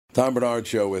Tom Bernard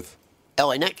Show with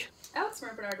L.A. Nick. Alex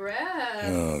Bernard Red.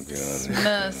 Oh,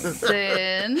 God.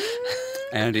 Listen.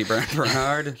 Andy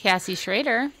Bernard. Cassie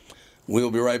Schrader.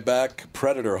 We'll be right back.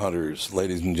 Predator Hunters,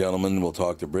 ladies and gentlemen. We'll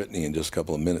talk to Brittany in just a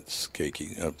couple of minutes.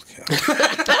 KQ.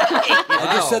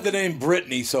 I just said the name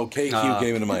Brittany, so KQ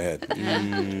came into my head.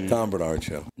 Tom Bernard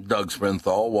Show. Doug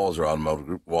Sprinthal, Walzer Automotive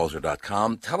Group,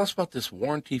 Walzer.com. Tell us about this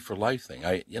warranty for life thing.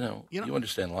 You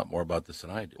understand a lot more about this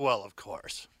than I do. Well, of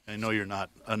course. I know you're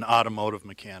not an automotive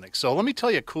mechanic. So let me tell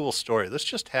you a cool story. This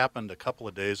just happened a couple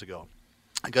of days ago.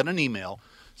 I got an email.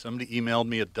 Somebody emailed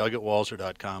me at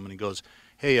doug@walzer.com, and he goes,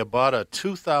 hey, I bought a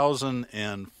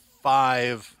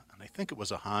 2005, and I think it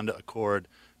was a Honda Accord,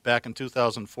 back in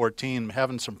 2014. I'm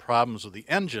having some problems with the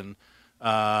engine. Do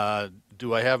I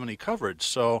have any coverage?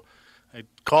 So I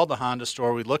called the Honda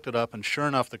store. We looked it up, and sure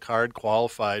enough, the card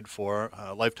qualified for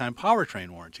a lifetime powertrain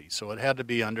warranty. So it had to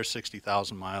be under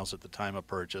 60,000 miles at the time of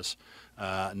purchase,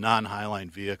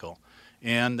 non-Highline vehicle.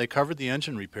 And they covered the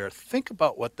engine repair. Think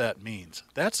about what that means.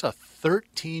 That's a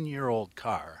 13-year-old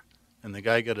car, and the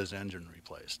guy got his engine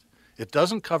replaced. It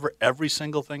doesn't cover every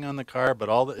single thing on the car, but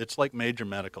it's like major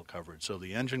medical coverage. So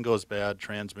the engine goes bad,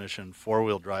 transmission,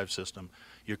 four-wheel drive system.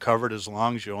 You're covered as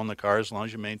long as you own the car, as long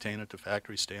as you maintain it to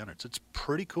factory standards. It's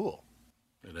pretty cool.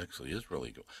 It actually is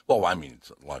really cool. Well, I mean, it's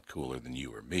a lot cooler than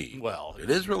you or me. Well, it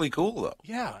is really cool, though.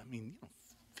 Yeah,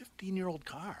 15-year-old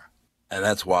car. And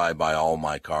that's why I buy all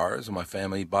my cars, and my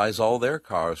family buys all their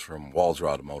cars from Walzer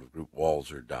Automotive Group,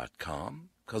 Walzer.com,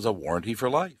 because of warranty for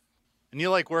life. And you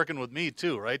like working with me,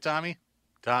 too, right, Tommy?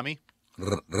 Tommy?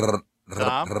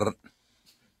 Tom?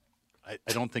 I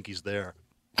don't think he's there.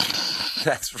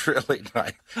 That's really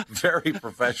nice. Very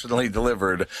professionally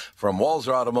delivered from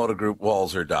Walzer Automotive Group,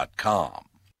 Walzer.com.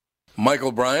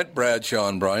 Michael Bryant, Bradshaw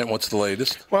and Bryant, what's the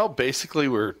latest? Well, basically,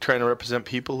 we're trying to represent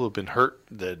people who have been hurt,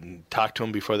 then talk to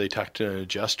them before they talk to an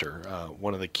adjuster.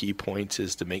 One of the key points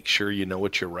is to make sure you know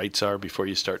what your rights are before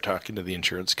you start talking to the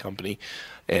insurance company,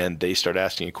 and they start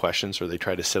asking you questions or they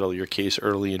try to settle your case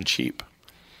early and cheap.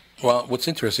 Well, what's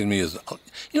interesting to me is,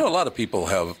 a lot of people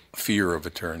have fear of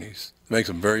attorneys. It makes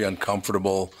them very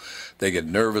uncomfortable. They get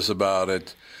nervous about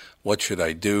it. What should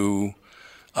I do?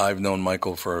 I've known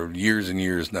Michael for years and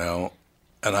years now,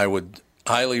 and I would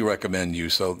highly recommend you.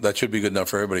 So that should be good enough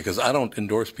for everybody, because I don't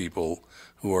endorse people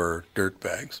who are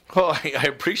dirtbags. Well, I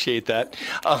appreciate that.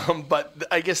 But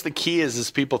I guess the key is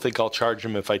people think I'll charge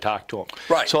them if I talk to them.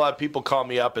 Right. So a lot of people call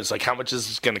me up. It's like, how much is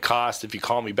this going to cost if you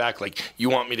call me back? Like, you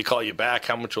want me to call you back?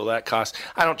 How much will that cost?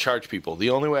 I don't charge people.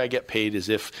 The only way I get paid is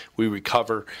if we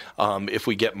recover, if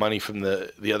we get money from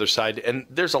the other side. And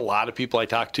there's a lot of people I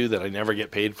talk to that I never get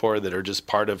paid for that are just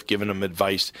part of giving them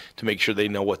advice to make sure they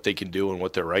know what they can do and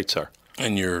what their rights are.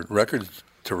 And your record's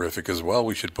terrific as well,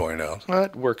 we should point out. Well,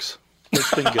 it works.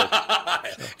 It's been good.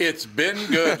 It's been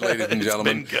good, ladies and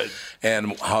gentlemen. It's been good.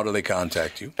 And how do they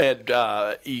contact you? And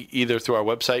either through our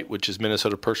website, which is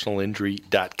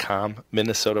minnesotapersonalinjury.com,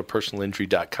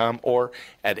 minnesotapersonalinjury.com, or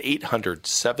at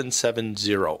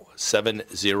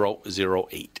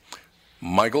 800-770-7008.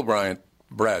 Michael Bryant,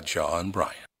 Bradshaw and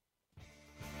Bryant.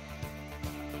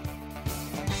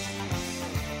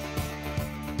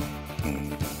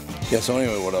 Yeah, so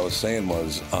anyway, what I was saying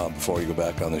was, before we go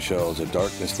back on the show, is that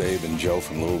Darkness Dave and Joe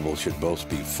from Louisville should both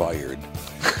be fired.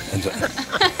 And so,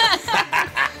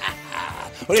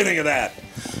 what do you think of that?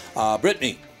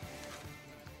 Brittany.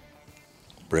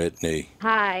 Brittany.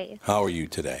 Hi. How are you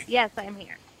today? Yes, I'm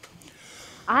here.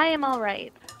 I am all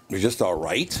right. You're just all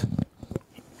right?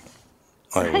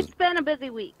 It's been a busy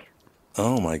week.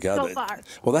 Oh, my God. So far.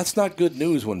 Well, that's not good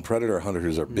news when predator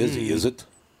hunters are busy, is it?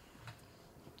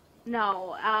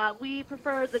 No, we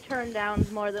prefer the turn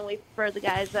downs more than we prefer the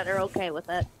guys that are okay with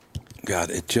it.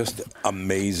 God, it just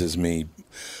amazes me.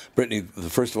 Brittany,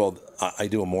 first of all, I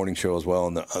do a morning show as well,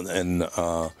 and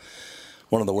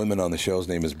one of the women on the show's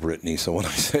name is Brittany. So when I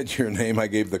said your name, I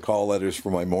gave the call letters for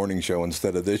my morning show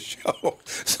instead of this show.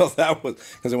 So that was,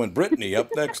 because I went, Brittany, up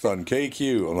next on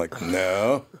KQ. I'm like,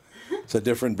 no, it's a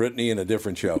different Brittany and a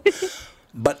different show.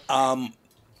 But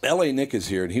L.A. Nick is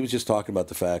here, and he was just talking about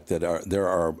the fact that there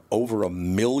are over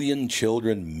 1 million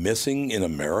children missing in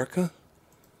America.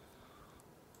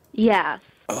 Yes.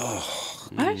 Oh,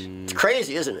 what? It's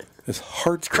crazy, isn't it? It's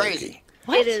heartbreaking. Crazy.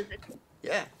 What? It is.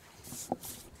 Yeah.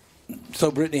 So,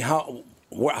 Brittany, how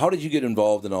did you get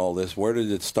involved in all this? Where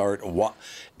did it start?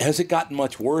 Has it gotten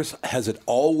much worse? Has it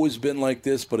always been like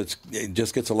this, but it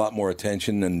just gets a lot more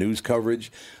attention and news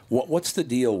coverage? What's the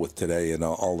deal with today and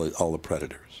all the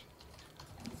predators?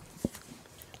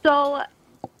 So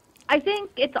I think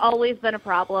it's always been a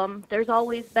problem. There's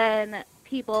always been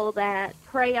people that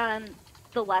prey on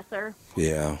the lesser,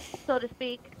 yeah, so to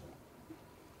speak.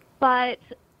 But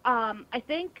I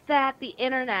think that the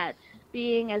internet,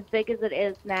 being as big as it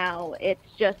is now, it's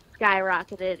just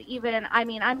skyrocketed. Even, I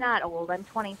mean, I'm not old. I'm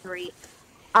 23.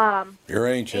 You're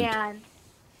ancient. And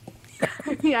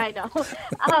yeah, I know.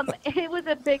 It was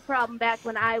a big problem back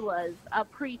when I was a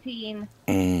preteen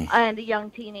and a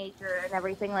young teenager and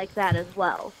everything like that as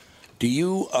well. Do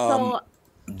you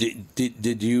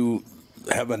did you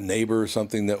have a neighbor or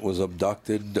something that was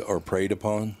abducted or preyed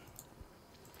upon?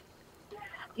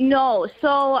 No.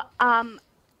 So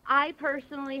I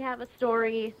personally have a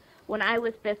story. When I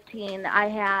was 15, I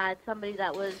had somebody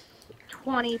that was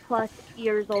 20 plus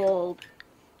years old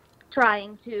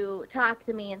trying to talk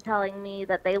to me and telling me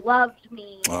that they loved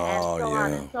me and so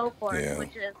on and so forth,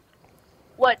 which is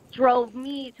what drove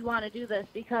me to want to do this,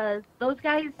 because those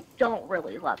guys don't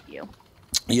really love you.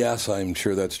 Yes, I'm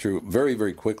sure that's true. Very,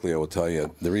 very quickly, I will tell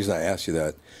you, the reason I asked you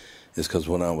that is because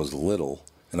when I was little,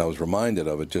 and I was reminded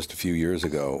of it just a few years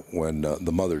ago when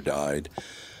the mother died,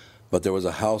 but there was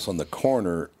a house on the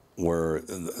corner where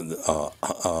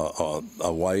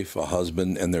a wife, a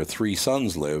husband, and their 3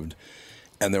 sons lived,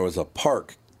 and there was a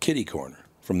park kitty corner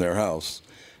from their house,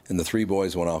 and the 3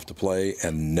 boys went off to play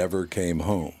and never came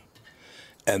home.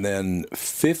 And then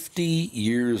 50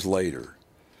 years later,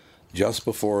 just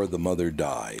before the mother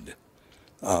died,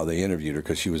 they interviewed her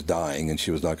because she was dying and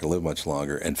she was not going to live much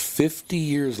longer. And 50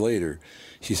 years later,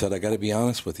 she said, I got to be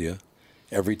honest with you.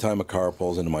 Every time a car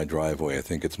pulls into my driveway, I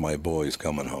think it's my boys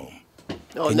coming home.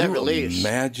 No, it Can never you leaves.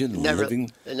 Imagine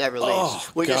living. It never leaves. Oh,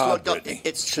 We God, just looked up. Brittany.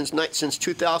 It's since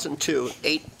 2002,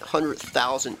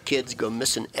 800,000 kids go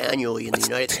missing annually in the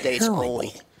United States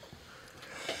only.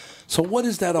 So what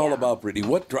is that all about, Brittany?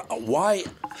 Why?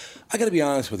 I got to be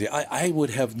honest with you. I would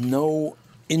have no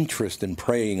interest in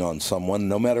preying on someone,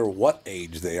 no matter what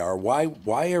age they are.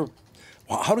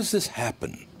 How does this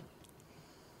happen?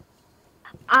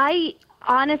 I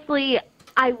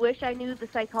wish I knew the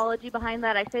psychology behind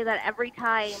that. I say that every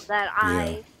time that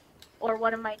I or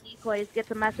one of my decoys gets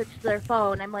a message to their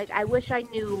phone. I'm like, I wish I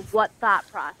knew what thought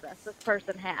process this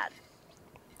person had.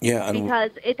 Yeah,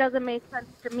 because it doesn't make sense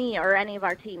to me or any of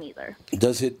our team either.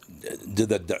 Does it? Do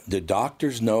the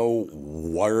doctors know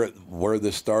where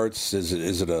this starts?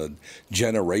 Is it a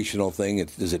generational thing?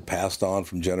 Is it passed on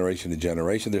from generation to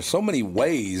generation? There's so many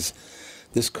ways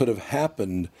this could have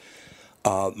happened.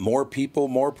 More people,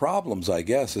 more problems, I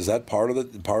guess. Is that part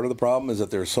of the problem? Is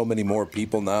that there are so many more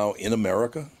people now in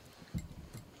America?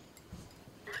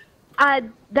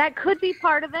 That could be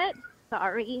part of it.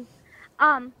 Sorry.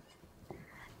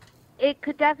 It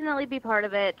could definitely be part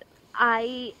of it.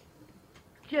 I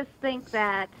just think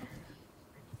that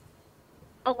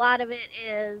a lot of it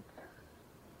is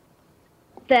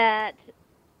that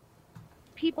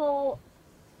people,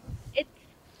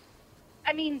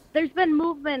 there's been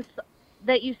movements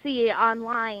that you see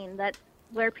online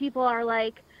where people are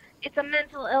like, it's a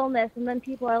mental illness, and then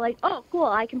people are like, oh, cool,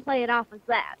 I can play it off as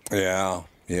that.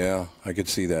 Yeah, I could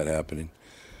see that happening.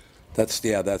 That's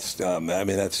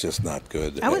just not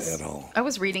good at all. I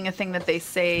was reading a thing that they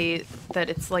say that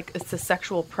it's a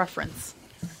sexual preference,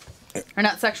 or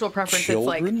not sexual preference.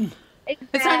 Children?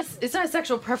 It's not a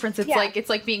sexual preference. It's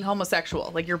like being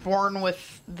homosexual. Like you're born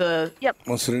with the. Yep.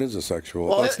 Well, so it is a sexual.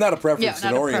 Well, it's not a preference. It's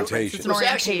an orientation. It's an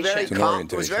orientation.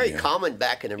 It was very common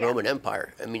back in the Roman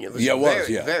Empire. I mean, it was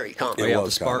very common. The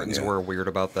Spartans were weird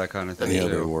about that kind of thing. Yeah,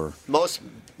 they were. Most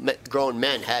grown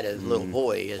men had a little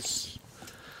boy.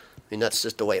 That's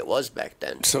just the way it was back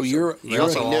then. So they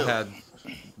also all had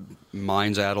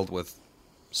minds addled with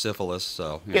syphilis.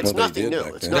 So it's nothing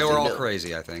new. They were all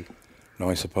crazy, I think. No,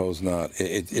 I suppose not.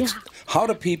 How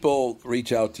do people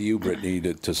reach out to you, Brittany,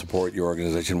 to support your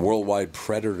organization? Worldwide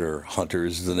Predator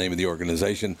Hunters is the name of the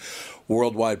organization.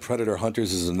 Worldwide Predator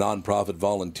Hunters is a nonprofit,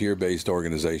 volunteer-based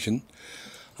organization.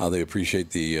 They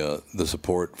appreciate the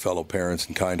support fellow parents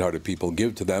and kind-hearted people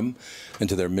give to them and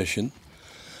to their mission.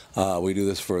 We do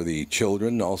this for the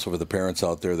children, also for the parents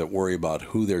out there that worry about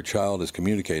who their child is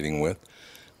communicating with.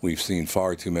 We've seen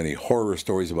far too many horror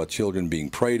stories about children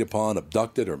being preyed upon,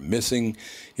 abducted, or missing.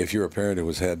 If you're a parent who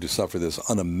has had to suffer this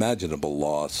unimaginable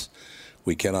loss,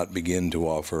 we cannot begin to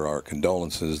offer our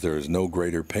condolences. There is no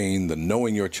greater pain than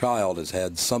knowing your child has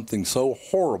had something so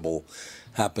horrible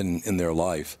happen in their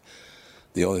life.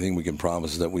 The only thing we can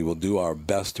promise is that we will do our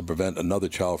best to prevent another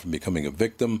child from becoming a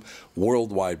victim.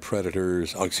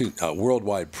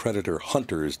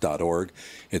 WorldwidePredatorHunters.org.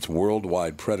 It's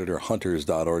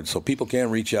WorldwidePredatorHunters.org. So people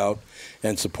can reach out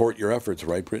and support your efforts,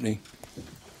 right, Brittany?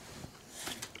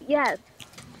 Yes.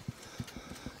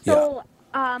 So,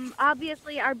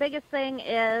 obviously, our biggest thing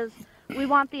is we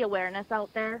want the awareness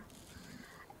out there.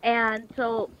 And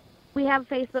so we have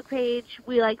a Facebook page.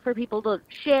 We like for people to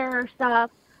share our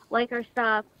stuff, like our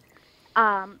stuff.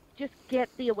 Just get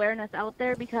the awareness out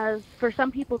there, because for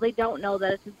some people they don't know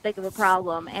that it's as big of a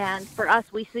problem, and for us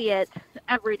we see it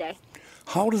every day.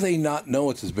 How do they not know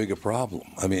it's as big a problem?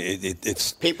 I mean,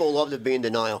 it's People love to be in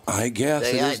denial. I guess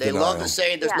They love to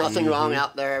say there's nothing wrong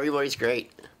out there. Everybody's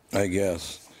great. I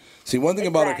guess. See, one thing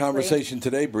about our Exactly. conversation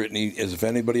today, Brittany, is if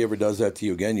anybody ever does that to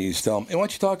you again, you just tell them, hey, why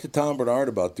don't you talk to Tom Bernard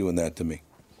about doing that to me?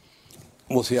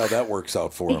 We'll see how that works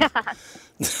out for him.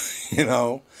 You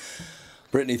know?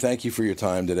 Brittany, thank you for your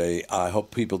time today. I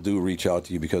hope people do reach out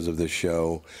to you because of this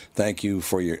show. Thank you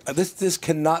for your... This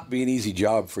cannot be an easy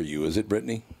job for you, is it,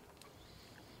 Brittany?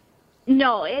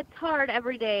 No, it's hard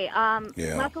every day.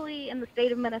 Yeah. Luckily, in the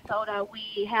state of Minnesota,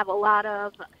 we have a lot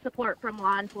of support from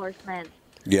law enforcement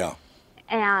Yeah.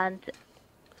 and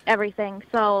everything.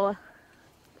 So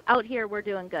out here, we're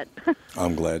doing good.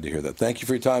 I'm glad to hear that. Thank you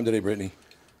for your time today, Brittany.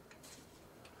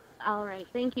 All right.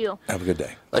 Thank you. Have a good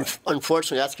day.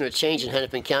 Unfortunately, that's going to change in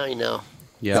Hennepin County now.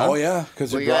 Yeah. Oh, yeah?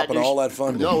 Because they're We got dropping all that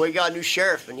funding. No, we got a new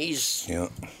sheriff, and he's Yeah.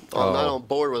 not on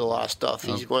board with a lot of stuff.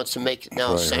 He wants to make it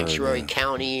now Right, sanctuary right,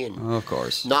 county and Of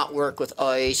course. not work with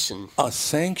ICE. And A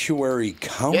sanctuary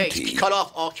county? yeah, he's cut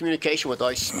off all communication with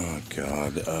ICE. Oh,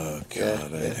 God. Oh,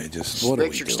 God. Yeah. I just... What are we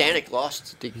Richard doing? Stanek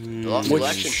lost the Which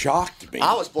election. shocked me.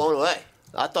 I was blown away.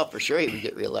 I thought for sure he would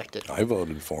get reelected. I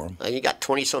voted for him. He got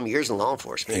 20-some years in law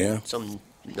enforcement. Yeah. Some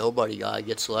nobody guy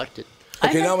gets elected.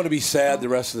 Okay, now I'm going to be sad the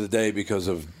rest of the day because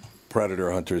of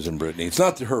predator hunters and Brittany. It's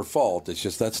not her fault. It's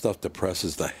just that stuff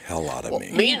depresses the hell out of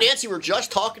me. Me and Nancy were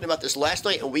just talking about this last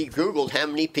night, and we Googled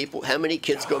how many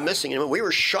kids go missing, and we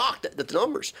were shocked at the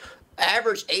numbers.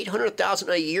 Average 800,000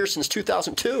 a year since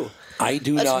 2002. I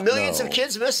do That's not millions know. of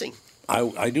kids missing.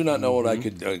 I do not know what I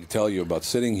could tell you about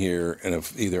sitting here and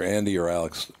if either Andy or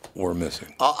Alex were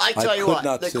missing. I tell you could what,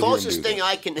 not the sit here and closest do thing that.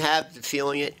 I can have to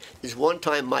feeling it is one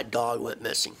time my dog went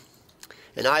missing.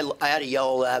 And I had a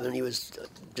yellow lab, and he was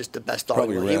just the best dog.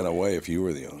 Probably He- ran away if you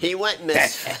were the owner. He went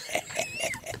missing.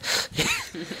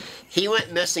 He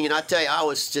went missing, and I tell you, I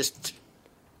was just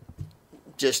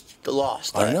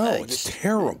lost. I know, it's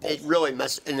terrible. It really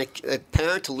messed. And a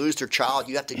parent to lose their child,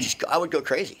 you have to just. I would go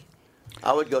crazy.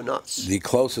 I would go nuts. The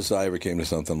closest I ever came to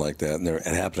something like that, and it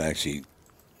happened to actually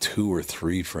 2 or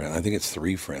 3 friends. I think it's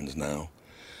 3 friends now.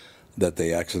 That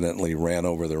they accidentally ran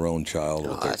over their own child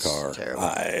with their that's car. terrible.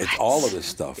 It's all of this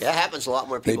stuff. Yeah, it happens a lot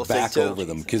more They people back think too. over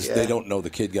them because Yeah. they don't know the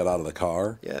kid got out of the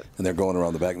car. Yeah. And they're going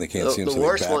around the back and they can't see him, The so they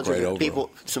worst back ones right are over people.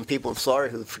 them. Some people in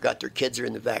Florida who forgot their kids are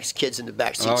in the back. Kids in the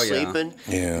back seat Oh, yeah. sleeping.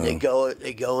 Yeah. And they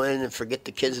go in and forget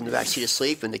the kids in the back seat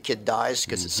asleep, and the kid dies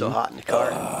because it's so hot in the car.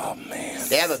 Oh, man.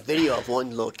 They have a video of one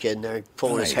little kid in there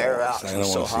pulling his hair out. I It don't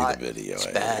was so want to hot. see the video. It's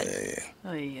bad. Ay,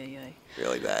 ay, ay.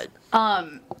 Really bad.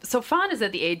 So Fawn is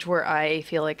at the age where I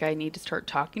feel like I need to start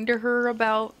talking to her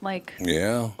about like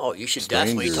Yeah. Oh, you should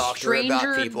definitely Strangers. talk to her about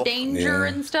stranger people. danger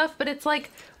Yeah. and stuff. But it's like,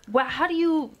 how do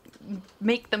you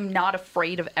make them not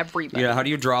afraid of everybody? Yeah, how do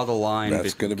you draw the line?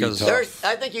 That's gonna be Because- tough.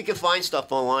 I think you can find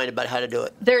stuff online about how to do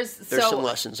it. There's some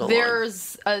lessons online.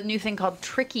 There's a new thing called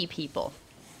Tricky People.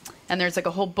 And there's like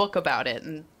a whole book about it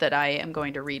and that I am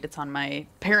going to read. It's on my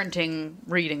parenting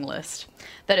reading list.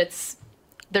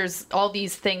 There's all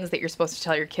these things that you're supposed to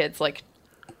tell your kids, like,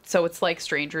 so it's like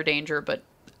stranger danger, but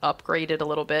upgraded a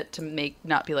little bit to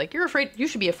not be like, you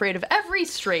should be afraid of every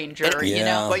stranger, you Yeah.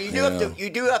 know? But you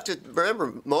do have to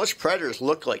remember, most predators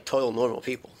look like total normal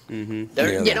people. Mm-hmm. Yeah,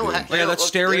 You they don't do. have, Yeah, they don't that look-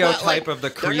 stereotype they're not of the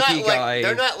they're not creepy like- guy.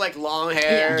 They're not like long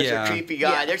hairs Yeah. or creepy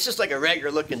guy. Yeah. They're just like a regular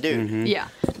looking dude. Yeah.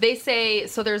 They say,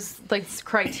 so there's like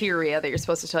criteria that you're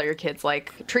supposed to tell your kids,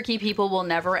 like tricky people will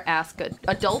never ask,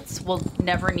 adults will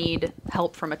never need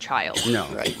help from a child. No.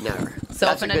 Right, never. So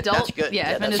That's if an a good- adult, that's good. if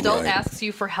an that's adult good. asks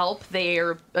you for help, they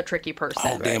are a tricky person.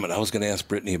 Oh, damn it. I was going to ask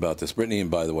Brittany about this. Brittany,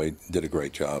 by the way, did a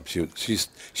great job. She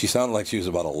sounded like she was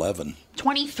about 11,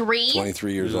 23?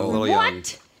 23 years A old. little young.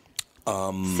 What?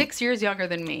 6 years younger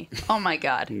than me. Oh my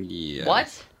God. Yeah.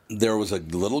 What? There was a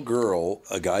little girl,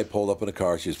 a guy pulled up in a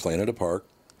car. She was playing at a park.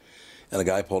 And the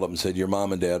guy pulled up and said, your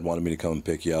mom and dad wanted me to come and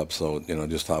pick you up, so,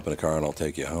 just hop in a car and I'll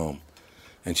take you home.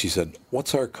 And she said,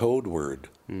 what's our code word?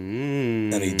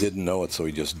 And he didn't know it, so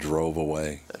he just drove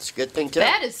away. That's a good thing too.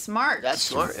 That is smart. That's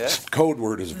smart. Yeah. Code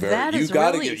word is very. That is you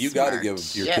gotta really give. You gotta smart.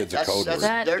 give your Yeah, kids a code word.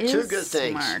 That they're two is good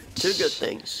things. smart. Two good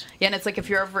things. Yeah, and it's like if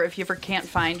you ever can't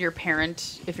find your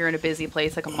parent, if you're in a busy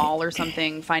place like a mall or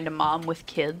something, find a mom with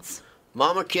kids.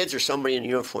 Mom or kids or somebody in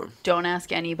uniform. Don't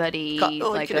ask anybody. You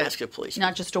like can ask a policeman.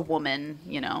 Not just a woman,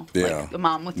 Yeah. like a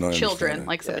mom with No, I children, understand.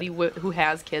 like somebody who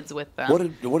has kids with them.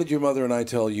 What did your mother and I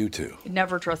tell you to?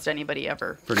 Never trust anybody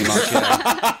ever. Pretty much,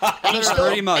 yeah. And he's still,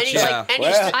 Pretty much, and he's yeah. Like, and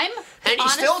he's still, I'm and And he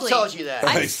still tells you that.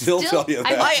 I still tell you that.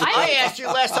 I asked you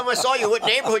last time I saw you what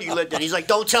neighborhood you lived in. He's like,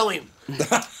 don't tell him.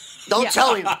 Don't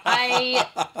tell him.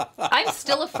 I'm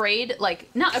still afraid,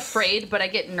 like, not afraid, but I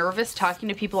get nervous talking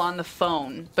to people on the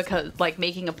phone because, like,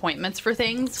 making appointments for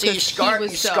things. So you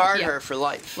scarred her for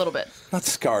life. A little bit. Not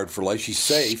scarred for life. She's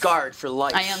safe. Scarred for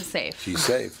life. I am safe. She's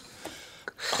safe.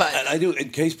 But And I do, in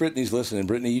case Brittany's listening,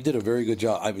 Brittany, you did a very good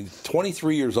job. I mean,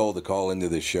 23 years old to call into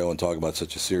this show and talk about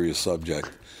such a serious subject.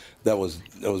 That was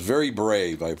very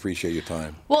brave. I appreciate your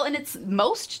time. Well, and it's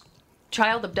most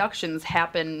child abductions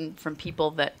happen from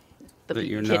people that the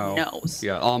kid knows.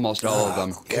 Yeah, almost all of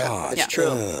them. God, It's true.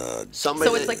 Somebody,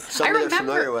 So it's like somebody they're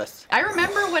familiar with. I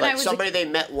remember when I was somebody they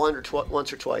met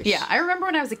once or twice. Yeah, I remember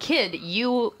when I was a kid.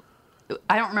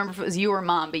 I don't remember if it was you or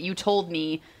Mom, but you told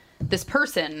me this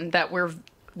person that we're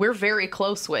very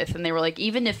close with, and they were like,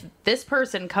 even if this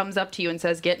person comes up to you and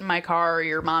says, "Get in my car," or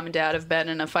 "Your mom and dad have been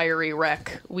in a fiery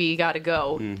wreck, we got to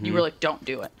go," you were like, "Don't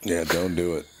do it." Yeah, don't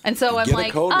do it. And so I'm Get like,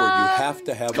 a code word. You have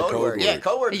to have a code word. Yeah,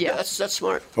 code word. Yeah. That's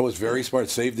smart. It was very smart.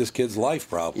 Saved this kid's life,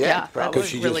 probably. Yeah, probably.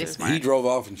 that was really smart. He drove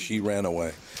off and she ran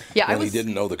away. Yeah, when he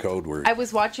didn't know the code word. I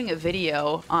was watching a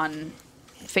video on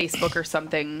Facebook or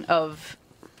something of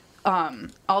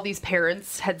all these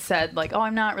parents had said, like, "Oh,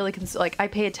 I'm not really like I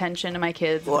pay attention to my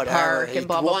kids at the park and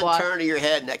blah blah blah." One turn of your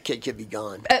head and that kid could be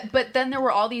gone. But then there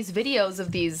were all these videos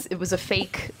of these. It was a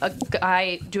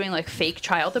guy doing like fake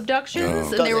child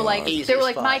abductions, and they were like,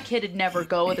 "My kid would never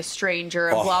go with a stranger,"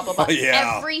 and blah blah blah.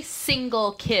 Yeah. Every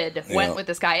single kid went with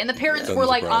this guy, and the parents were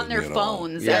like on their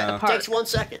phones at the It park. takes 1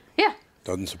 second. Yeah.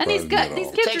 Doesn't surprise And me at all.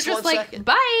 these kids are Takes just 1 like, second.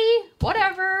 bye,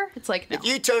 whatever. It's like, no. If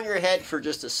you turn your head for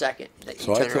just a second.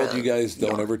 So I told you guys,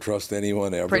 don't ever trust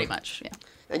anyone ever. Pretty much, yeah.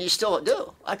 And you still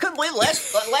do. I couldn't believe last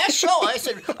show. I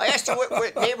asked you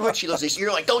what neighborhood she lives in.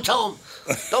 You're like, don't tell him.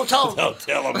 Don't tell him. Don't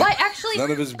tell him. Well, actually,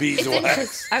 None of his it's beeswax.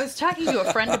 interesting. I was talking to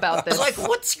a friend about this. It's like,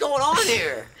 what's going on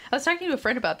here? I was talking to a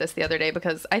friend about this the other day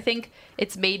because I think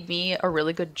it's made me a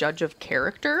really good judge of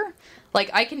character. Like,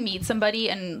 I can meet somebody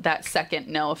and that second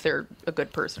know if they're a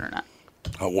good person or not.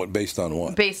 What based on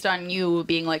what? Based on you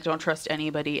being like, don't trust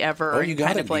anybody ever. Oh, you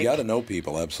got kind to of you got to know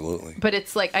people, absolutely. But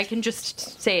it's like I can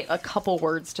just say a couple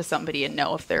words to somebody and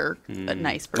know if they're a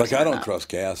nice person. Like I or don't not. trust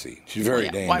Cassie. She's very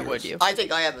dangerous. Why would you? I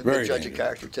think I have a Very good judge of dangerous.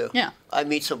 character too. Yeah. I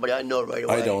meet somebody I know right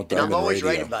away. I don't. And I'm I'm in always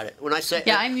radio. right about it. When I say,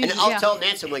 Yeah, I'm and usually- I'll yeah. tell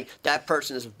Nancy, I'm like, that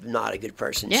person is not a good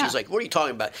person. Yeah. She's like, what are you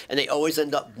talking about? And they always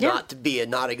end up not to be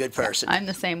not a good person. I'm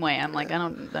the same way. I'm like, I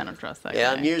don't trust that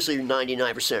Yeah, guy. I'm usually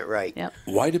 99% right. Yep.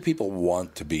 Why do people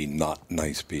want to be not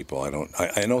nice people?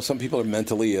 I know some people are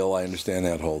mentally ill. I understand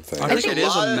that whole thing. I think it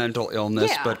is a mental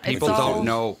illness, Yeah, but people it's all- don't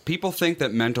know. People think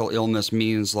that mental illness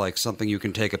means like something you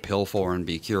can take a pill for and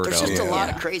be cured There's of. just a lot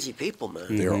Yeah. of crazy people, man.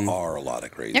 There are a lot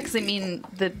of crazy. Yeah, because I people. mean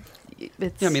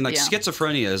it's. Yeah, I mean, like yeah.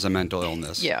 schizophrenia is a mental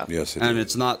illness. Yeah. Yes, it And is.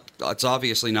 it's not. It's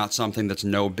obviously not something that's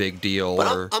no big deal.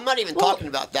 But or I'm not even talking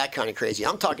about that kind of crazy.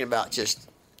 I'm talking about just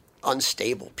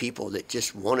unstable people that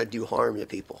just want to do harm to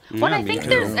people. Well, Yeah, I think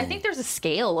me there's a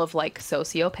scale of like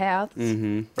sociopaths. Where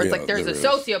it's Yeah, like there's a there is.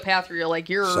 sociopath where you're like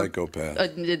you're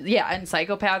Psychopath. Yeah, and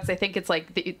psychopaths. I think it's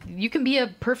like you can be a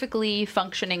perfectly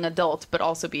functioning adult, but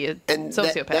also be a And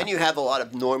sociopath. then you have a lot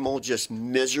of normal, just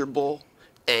miserable,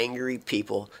 angry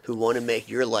people who want to make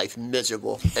your life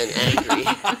miserable and angry.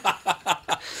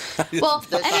 well,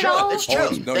 That's and it true. all, It's true. Oh,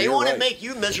 no, They you're want right. to make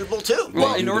you miserable too.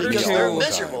 Well, in order because to- they're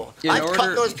miserable. In I've order-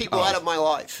 cut those people out of my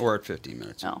life. we're at 15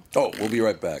 minutes. no. Oh, we'll be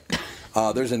right back.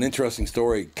 There's an interesting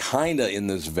story, kind of in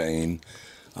this vein,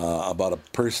 about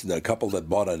a couple that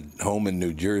bought a home in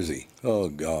New Jersey. Oh,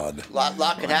 God.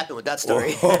 Lot could happen with that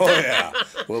story. Oh, yeah.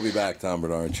 We'll be back, Tom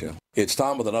Bernard Show. It's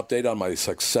Tom with an update on my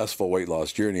successful weight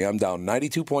loss journey. I'm down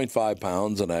 92.5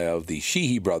 pounds, and I have the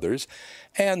Sheehy brothers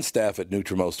and staff at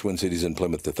Nutrimost Twin Cities in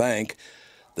Plymouth to thank.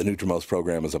 The Nutrimost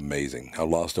program is amazing. I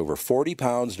lost over 40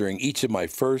 pounds during each of my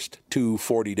first 2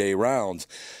 40-day rounds.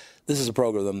 This is a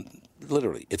program,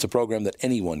 literally, it's a program that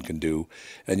anyone can do,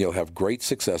 and you'll have great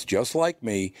success just like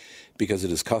me because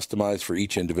it is customized for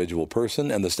each individual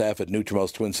person, and the staff at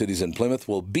Nutrimost Twin Cities in Plymouth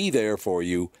will be there for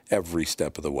you every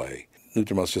step of the way.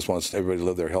 Nutrimost just wants everybody to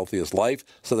live their healthiest life,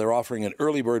 so they're offering an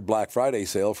early bird Black Friday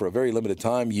sale for a very limited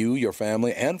time. You, your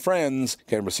family, and friends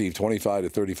can receive 25 to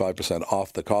 35%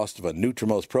 off the cost of a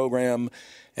Nutrimost program,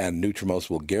 and Nutrimost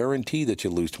will guarantee that you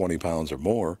lose 20 pounds or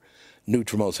more.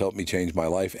 Nutrimost helped me change my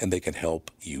life, and they can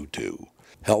help you too.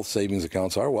 Health savings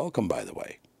accounts are welcome, by the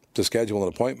way. To schedule an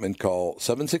appointment, call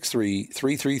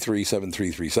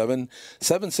 763-333-7337,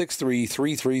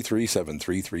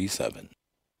 763-333-7337.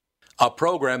 A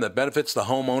program that benefits the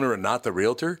homeowner and not the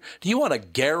realtor? Do you want a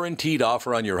guaranteed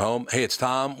offer on your home? Hey, it's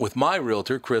Tom with my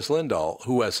realtor, Chris Lindahl,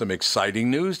 who has some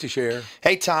exciting news to share.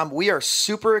 Hey, Tom, we are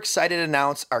super excited to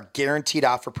announce our guaranteed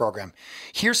offer program.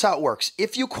 Here's how it works.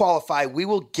 If you qualify, we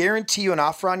will guarantee you an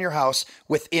offer on your house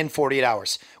within 48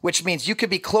 hours, which means you could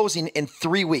be closing in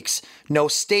 3 weeks. No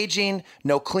staging,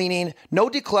 no cleaning, no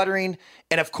decluttering,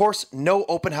 and of course, no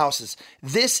open houses.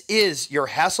 This is your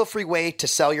hassle-free way to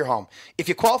sell your home. If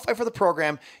you qualify for the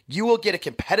program, you will get a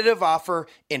competitive offer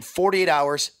in 48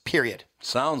 hours, period.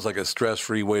 Sounds like a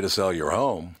stress-free way to sell your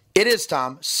home. It is,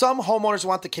 Tom. Some homeowners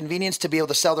want the convenience to be able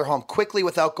to sell their home quickly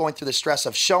without going through the stress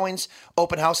of showings,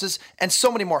 open houses, and so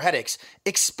many more headaches,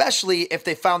 especially if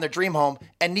they found their dream home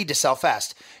and need to sell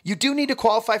fast. You do need to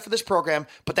qualify for this program,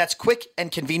 but that's quick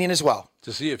and convenient as well.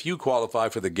 To see if you qualify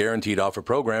for the Guaranteed Offer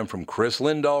program from Chris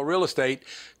Lindahl Real Estate,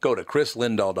 go to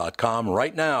chrislindahl.com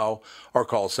right now or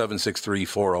call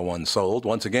 763-401-SOLD.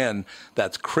 Once again,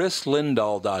 that's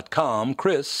chrislindahl.com,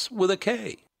 Chris with a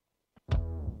K.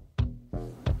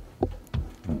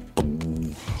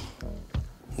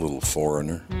 Little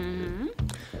Foreigner. Mm-hmm.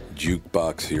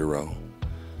 Jukebox Hero.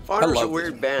 Foreigner's a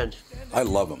weird band. I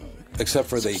love them. Except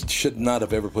for they should not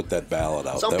have ever put that ballad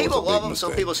out. Some that people was a love big them. mistake.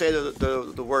 Some people say they're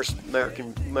the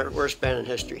worst band in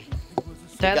history.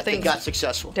 They got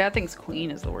successful. Dad thinks Queen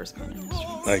is the worst band in history.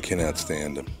 I cannot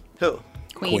stand them. Who?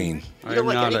 Queen. I'm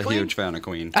not a huge fan of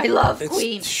Queen. I love It's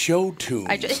Queen. show tunes.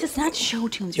 It's not show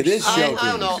tunes. It is show tunes.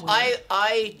 I don't know.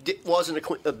 I wasn't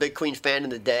a big Queen fan in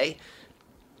the day,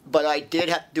 but I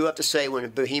do have to say when the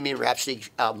Bohemian Rhapsody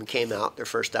album came out, their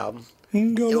first album,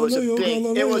 it was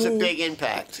a big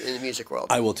impact in the music world.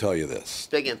 I will tell you this.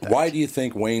 Big impact. Why do you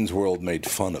think Wayne's World made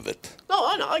fun of it? No,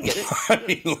 I know. I get it. I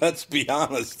mean, let's be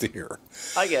honest here.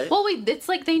 I get it. Well, it's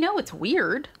like they know it's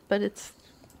weird, but it's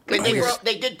They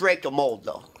did break the mold,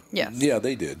 though. yes. Yeah,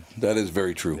 they did. That is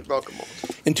very true. They broke the mold.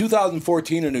 In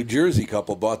 2014, a New Jersey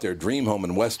couple bought their dream home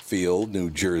in Westfield, New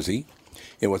Jersey,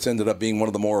 in what's ended up being one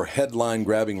of the more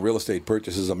headline-grabbing real estate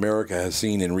purchases America has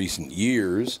seen in recent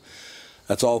years.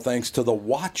 That's all thanks to The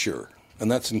Watcher.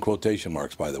 And that's in quotation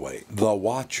marks, by the way. The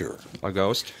Watcher. A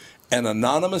ghost? An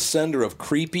anonymous sender of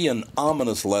creepy and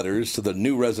ominous letters to the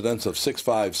new residents of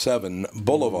 657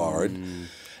 Boulevard.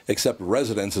 Except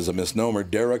residents is a misnomer.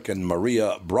 Derek and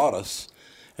Maria Broaddus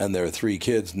and their 3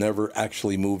 kids never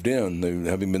actually moved in. They,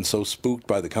 having been so spooked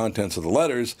by the contents of the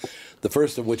letters, the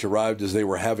first of which arrived as they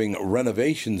were having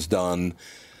renovations done.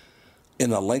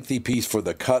 In a lengthy piece for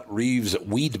the Cut, Reeves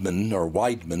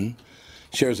Weidman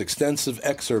shares extensive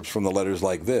excerpts from the letters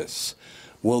like this.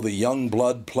 Will the young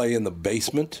blood play in the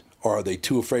basement, or are they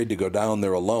too afraid to go down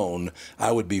there alone?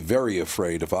 I would be very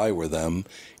afraid if I were them.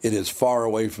 It is far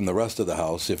away from the rest of the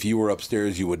house. If you were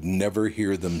upstairs, you would never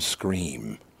hear them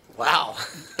scream. Wow.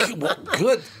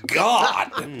 Good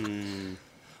God.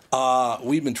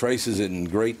 Weidman traces in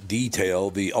great detail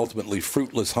the ultimately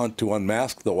fruitless hunt to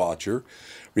unmask the Watcher,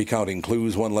 recounting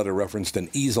clues. One letter referenced an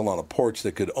easel on a porch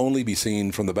that could only be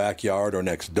seen from the backyard or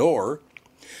next door.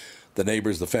 The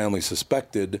neighbors, the family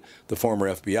suspected the former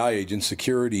FBI agent,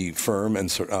 security firm,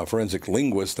 and forensic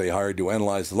linguist they hired to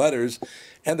analyze the letters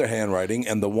and their handwriting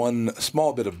and the one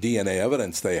small bit of DNA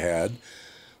evidence they had.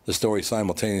 The story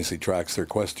simultaneously tracks their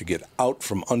quest to get out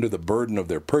from under the burden of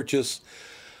their purchase,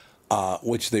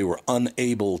 which they were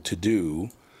unable to do.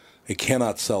 They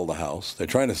cannot sell the house. They're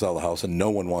trying to sell the house, and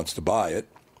no one wants to buy it.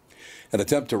 An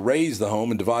attempt to raise the home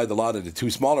and divide the lot into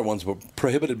 2 smaller ones were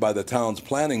prohibited by the town's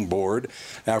planning board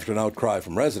after an outcry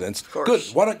from residents. Good.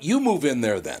 Why don't you move in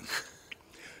there then?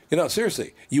 You know,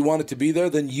 seriously, you want it to be there,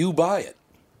 then you buy it.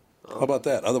 How about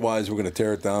that? Otherwise, we're going to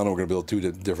tear it down and we're going to build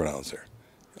 2 different houses there.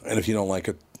 And if you don't like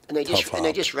it, And they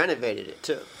just renovated it,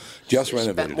 too. Just They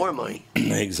renovated spent more it. money.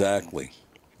 Exactly.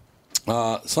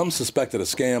 Some suspected a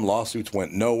scam. Lawsuits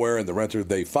went nowhere, and the renter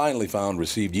they finally found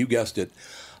received, you guessed it,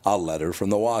 a letter from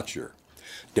the Watcher.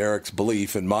 Derek's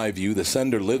belief, in my view, the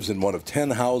sender lives in one of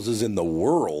 10 houses in the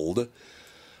world.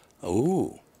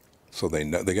 Ooh. So they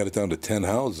got it down to 10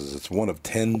 houses. It's one of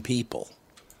 10 people.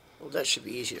 Well, that should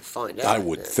be easy to find out. I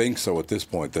would think so at this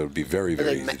point. That would be very,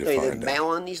 very easy to find out. Are they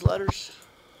mailing these letters?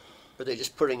 Or are they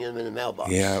just putting them in the mailbox?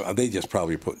 Yeah, they just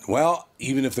probably put... Well,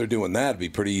 even if they're doing that, it'd be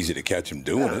pretty easy to catch them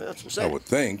doing it, that's what I'm saying. I would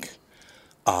think.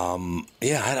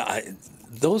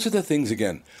 Those are the things,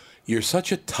 again. You're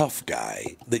such a tough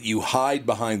guy that you hide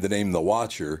behind the name The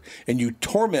Watcher, and you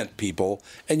torment people,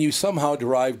 and you somehow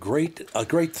derive a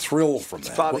great thrill from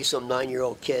that. Probably some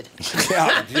 9-year-old kid.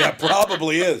 Yeah,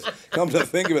 probably is. Come to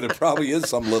think of it, it probably is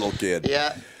some little kid.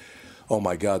 Yeah. Oh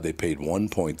my God, they paid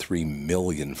 $1.3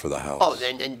 million for the house. Oh,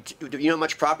 and do you know how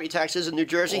much property tax is in New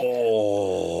Jersey?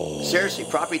 Oh. Seriously,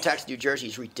 property tax in New Jersey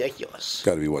is ridiculous. It's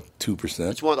got to be, what, 2%?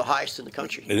 It's one of the highest in the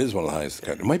country. It is one of the highest in the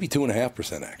country. It might be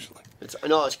 2.5%, actually. It's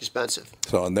expensive.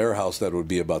 So on their house, that would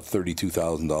be about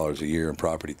 $32,000 a year in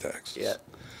property tax. Yeah.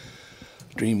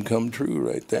 Dream come true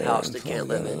right there. The house they can't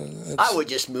live in. I would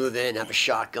just move in, have a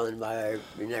shotgun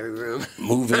in every room.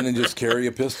 Move in and just carry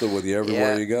a pistol with you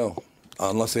everywhere Yeah. you go.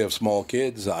 Unless they have small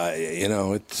kids,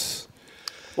 it's...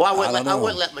 Well, I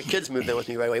wouldn't let my kids move in with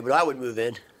me right away, but I would move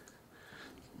in.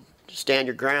 Stand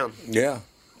your ground. Yeah.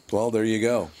 Well, there you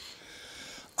go.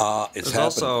 It's There's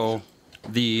also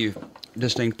the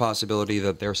distinct possibility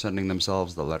that they're sending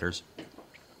themselves the letters.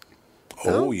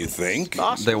 Oh, you think?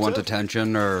 Awesome, They want too.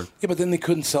 attention, or Yeah, but then they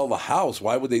couldn't sell the house.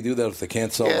 Why would they do that if they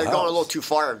can't sell Yeah, the they're house? going a little too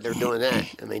far if they're doing that.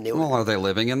 I mean, they well, are they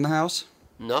living in the house?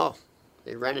 No,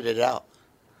 they rented it out.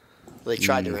 They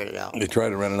tried to rent it out. They tried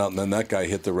to rent it out, and then that guy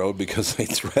hit the road because they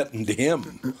threatened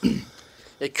him.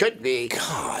 It could be.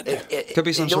 God. Could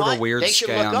be some you know sort of what? weird They should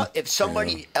scam. look up if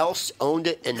somebody else owned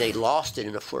it and they lost it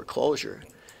in a foreclosure.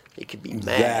 They could be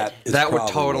mad. That would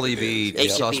probably totally what it be is. They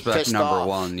should be suspect pissed number off.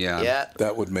 one. Yeah. Yeah.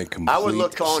 That would make complete I would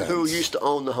look on sense. who used to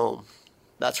own the home.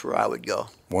 That's where I would go.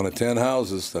 One of 10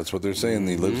 houses. That's what they're saying.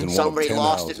 He lives in Somebody one of 10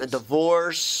 lost houses. it in a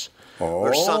divorce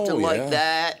or Oh, something yeah. like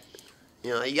that. You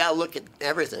know, you got to look at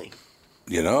everything.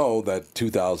 You know, that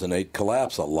 2008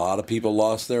 collapse, a lot of people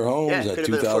lost their homes. Yeah, it That could have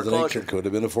been a 2008 foreclosure. could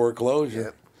have been a foreclosure.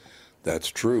 Yep. That's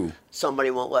true. Somebody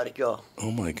won't let it go.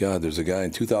 Oh, my God. There's a guy in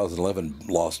 2011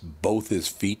 lost both his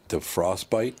feet to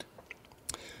frostbite,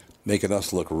 making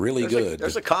us look really good.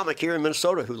 There's a comic here in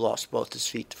Minnesota who lost both his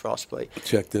feet to frostbite.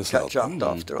 Check this Got out. chopped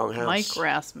off the wrong house. Mike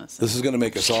Rasmussen. This is going to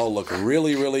make us all look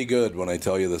really, really good when I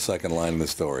tell you the second line of the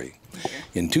story.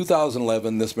 In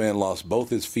 2011, this man lost both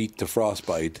his feet to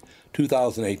frostbite.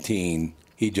 2018,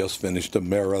 he just finished a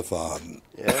marathon.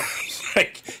 Yeah. It's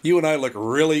like, you and I look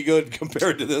really good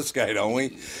compared to this guy, don't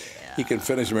we? He can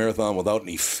finish a marathon without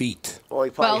any feet. Well, he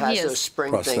probably Well, he has is. those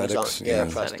spring things on. Prosthetics, Yeah,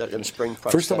 yeah. them spring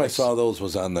prosthetics. First time I saw those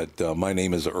was on that My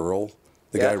Name is Earl,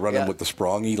 the Yeah, guy running yeah. with the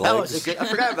sprongy legs. That was a good. I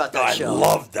forgot about that I show.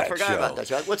 loved that I forgot show. about that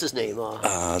show. What's his name?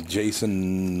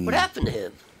 Jason. What happened to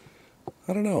him?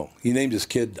 I don't know. He named his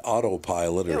kid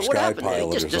Autopilot or Yeah, what Sky happened to him? He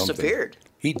Pilot just or something. disappeared.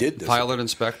 He did this. Pilot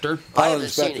inspector. I haven't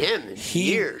seen him in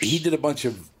he, years. He did a bunch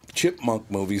of chipmunk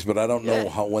movies, but I don't know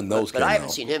when those but came I haven't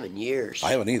out. seen him in years.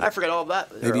 I haven't either. I forgot all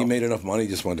about it. Maybe he made enough money,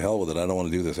 just went to hell with it. I don't want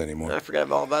to do this anymore. I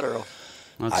forgot all about Earl.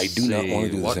 Let's I do not see, want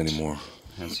to do this what anymore.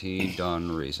 has he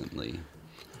done recently?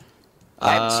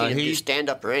 I haven't seen him he- do stand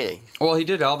up or anything. Well, he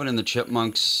did Alvin and the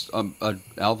Chipmunks, an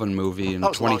Alvin movie in That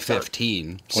was a long time.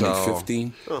 2015.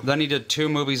 2015? So, then he did two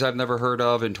movies I've never heard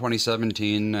of in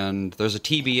 2017, and there's a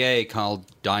TBA called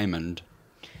Diamond.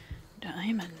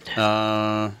 Diamond.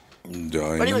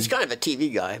 But he was kind of a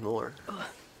TV guy more.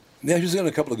 Yeah, he was in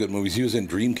a couple of good movies. He was in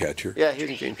Dreamcatcher. Yeah, he was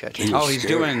in Dreamcatcher. He was Oh, he's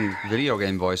scary. doing video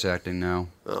game voice acting now.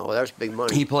 Oh, well, there's big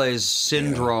money. He plays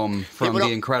Syndrome from People The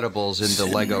don't- Incredibles in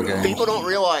the Lego game. People don't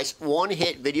realize one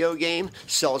hit video game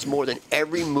sells more than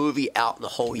every movie out in the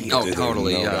whole year. Oh, There's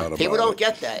totally, no yeah. doubt about People don't it.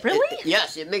 get that. Really?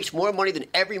 Yes, it makes more money than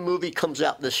every movie comes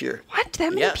out this year. What? That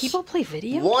many Yes. people play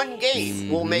video One games? game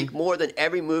will make more than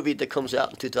every movie that comes out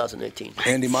in 2018.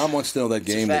 Andy, Mom wants to know that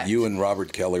game that fact. you and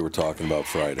Robert Kelly were talking about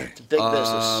Friday. It's a big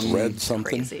business. Red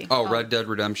something? Crazy. Oh, Red Dead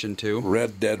Redemption 2.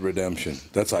 Red Dead Redemption.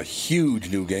 That's a huge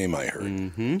new game, I heard.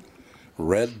 Mm-hmm.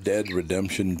 Red Dead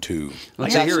Redemption 2.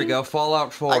 Let's I see, got here we some- go.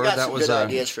 Fallout 4. I got that some was good a.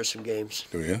 ideas for some games.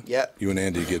 Do you? Yep. You and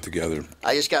Andy get together.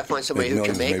 I just got to find somebody Make who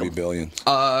can millions, make maybe them. billions.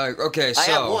 Okay, so. I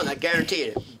have one. I guarantee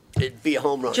it. It'd be a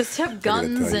home run. Just have tell guns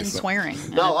you and something. swearing.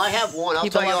 No, I have one. I'll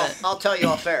People tell you. love it. I'll tell you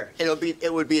off air.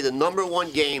 It would be the number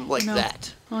one game like No.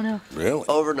 that Oh no. Really?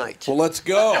 overnight. Well, let's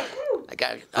go.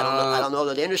 I don't know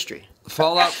the industry.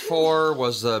 Fallout 4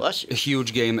 was Bless you. a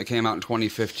huge game that came out in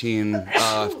 2015.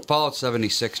 Fallout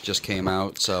 76 just came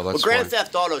out, so Well, that's Grand one.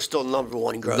 Theft Auto is still number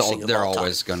one grossing of They're all time.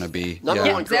 always going to be. Number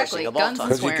yeah. one Exactly. grossing of all Guns time.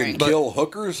 and Because you swearing. can kill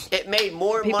hookers? It made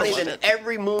more People money love than it.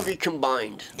 every movie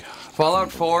combined.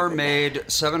 Fallout 4 made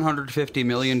 $750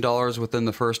 million within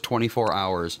the first 24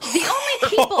 hours. The only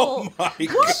people. My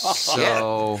God.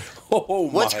 So, Oh,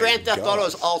 What's my Grand Theft God.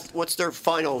 Auto's what's their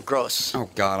final gross? oh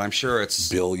God, I'm sure it's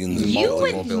Billions and You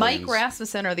multiple and Mike billions.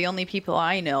 Rasmussen are the only people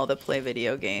I know that play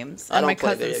video games. I And don't my play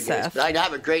cousin video games, Seth. but I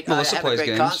have a great, Melissa plays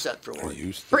games. concept for one.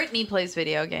 Used to. Brittany plays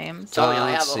video games. Tell me,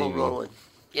 I have let's a home see. run one.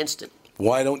 Instant.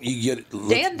 Why don't you get it?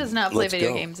 Dan does not play let's video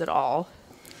go. games at all.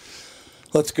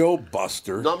 Let's go,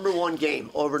 Buster. Number one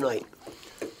game overnight.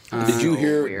 Did you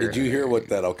hear? weird. Did you hear what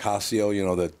that Ocasio? You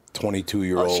know, that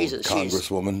 22-year-old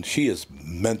congresswoman. She is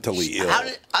mentally ill.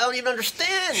 I don't even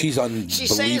understand. She's unbelievably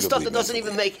She's saying stuff that doesn't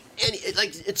even make any.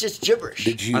 It's just gibberish.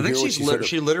 Did you I think hear what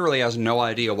she literally has no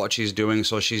idea what she's doing,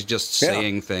 so she's just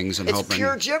saying things and it's hoping. It's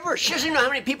pure gibberish. She doesn't even know how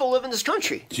many people live in this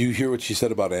country. Do you hear what she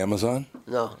said about Amazon?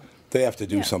 No. They have to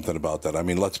do something about that. I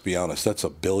mean, let's be honest. That's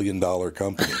 $1 billion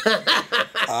company.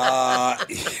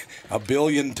 $1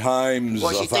 billion times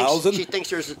 1,000. She thinks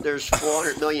there's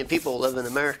 400 million people live in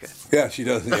America. Yeah, she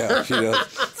does. Yeah, she does.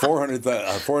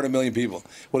 400 million people.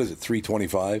 What is it?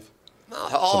 325.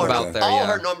 All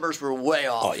her numbers were way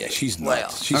off. Oh yeah, she's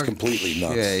nuts. She's completely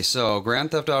nuts. Okay, so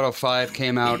Grand Theft Auto 5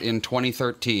 came out in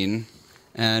 2013.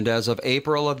 And as of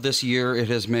April of this year, it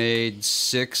has made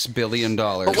 $6 billion.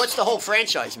 But what's the whole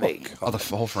franchise make? Oh, the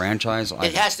whole franchise?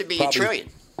 It has to be a trillion.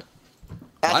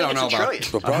 I don't know about.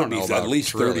 I don't know about at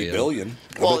least 30 billion.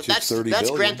 Well, that's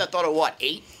Grand Theft Auto what?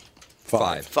 8?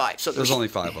 5. So there's only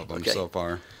 5 of them so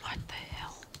far. What the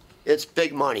hell? It's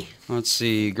big money. Let's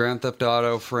see, Grand Theft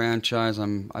Auto franchise.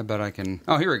 I bet I can.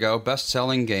 Oh, here we go.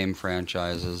 Best-selling game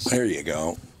franchises. There you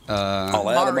go. I'll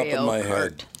add them up in my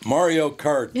head. Mario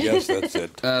Kart. Yes, that's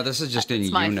it. This is just in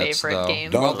my units, favorite though.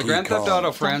 game. Well, the Grand Theft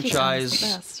Auto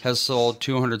franchise has sold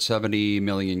 270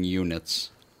 million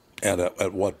units.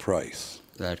 At what price?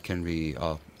 That can be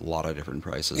a lot of different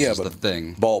prices. Yeah, is but the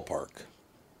thing. Ballpark.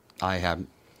 I have.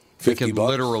 $50 It could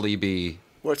literally be.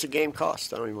 What's a game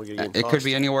cost? I don't even know what a game cost. It could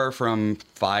be anywhere from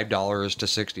 $5 to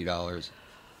 $60.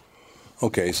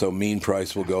 Okay, so mean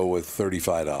price will go with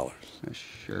 $35.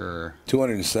 Sure.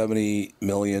 270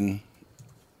 million.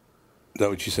 Is that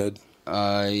what you said?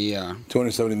 Yeah.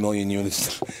 270 million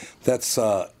units. That's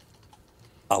a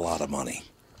lot of money.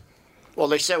 Well,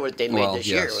 they said what they made this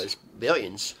year was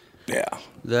billions. Yeah.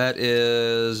 That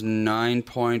is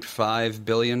 $9.5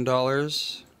 billion.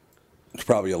 It's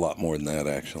probably a lot more than that,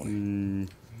 actually.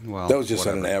 Well, that was just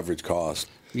at an average cost.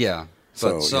 Yeah.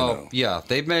 Yeah,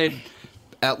 they've made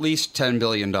at least $10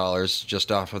 billion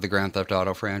just off of the Grand Theft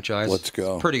Auto franchise. Let's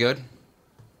go. Pretty good.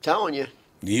 Telling you.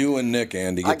 You and Nick,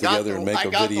 Andy, get together and make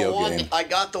a video game. I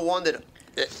got the one that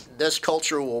this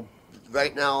culture will,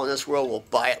 right now in this world, will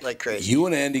buy it like crazy. You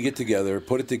and Andy get together,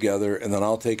 put it together, and then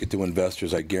I'll take it to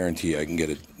investors. I guarantee I can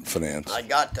get it financed. I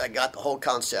got the whole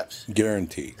concept.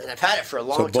 Guaranteed. And I've had it for a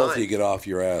long time. So both of you get off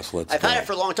your ass. I've had it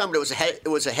for a long time, but it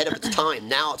was ahead of its time.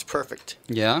 Now it's perfect.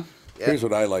 Yeah? Here's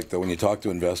what I like, though. When you talk to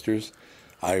investors,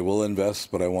 I will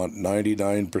invest, but I want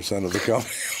 99% of the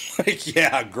company. Like,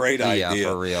 yeah, great idea. Yeah,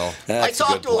 for real. I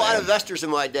talked to a lot of investors in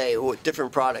my day with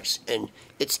different products, and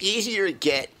it's easier to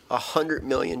get $100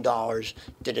 million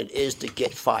than it is to get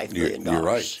 $5 million. You're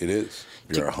right. It is.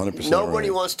 You're 100% Nobody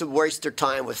right. wants to waste their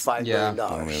time with $5 million.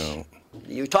 I know.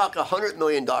 You talk $100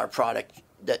 million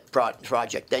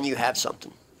project, then you have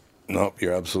something. Nope,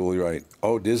 you're absolutely right.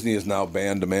 Oh, Disney has now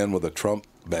banned a man with a Trump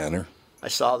banner. I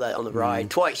saw that on the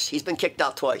ride twice. He's been kicked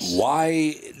out twice.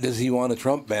 Why does he want a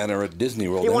Trump banner at Disney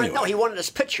World? He wanted his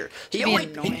picture.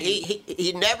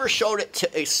 He never showed it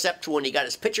except when he got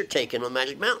his picture taken on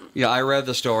Magic Mountain. Yeah, I read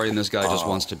the story, and this guy just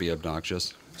wants to be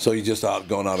obnoxious. So he's just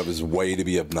going out of his way to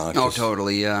be obnoxious? Oh,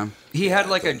 totally, yeah. He had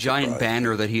like a giant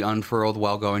banner that he unfurled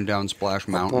while going down Splash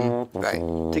Mountain. Right,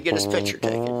 to get his picture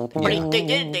taken. But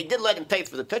they did let him pay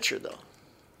for the picture, though.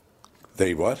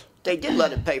 They what? They did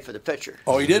let him pay for the picture.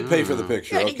 Oh, he did pay for the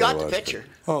picture. Yeah, he got the picture. Good.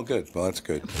 Oh, good. Well, that's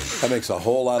good. That makes a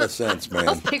whole lot of sense, man.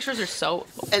 Those pictures are so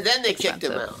And then they kicked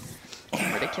him out.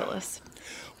 Ridiculous.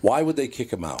 Why would they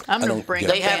kick him out?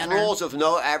 They have rules of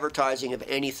no advertising of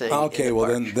anything. Okay,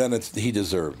 well then he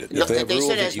deserved it. No, they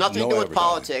said it has nothing to do with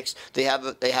politics. They have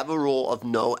a rule of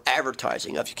no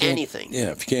advertising of anything. Yeah,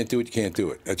 if you can't do it, you can't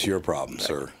do it. That's your problem,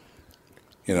 sir.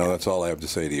 You know, that's all I have to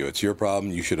say to you. It's your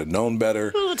problem. You should have known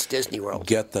better. Well, it's Disney World.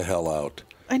 Get the hell out.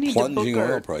 I need Plunging to book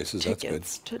oil our prices. That's good.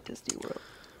 to Disney World.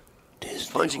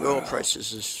 Plunging oil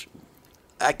prices is.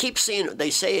 I keep seeing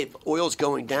they say oil's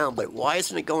going down, but why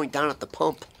isn't it going down at the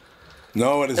pump?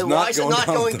 No, it is not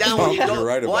going down. When you go, You're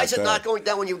right about why is it that. not going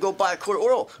down when you go buy a quart of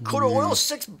oil? Quart of oil is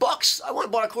 $6. I went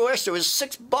and bought a quart of oil yesterday. It was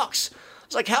 $6.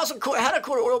 It's like how did a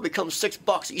quart of oil become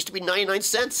 $6? It used to be 99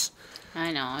 cents.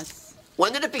 I know.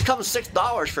 When did it become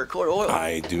 $6 for a quart of oil?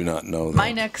 I do not know that.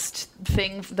 My next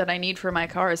thing that I need for my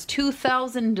car is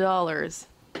 $2,000.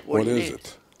 What is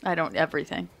it? I don't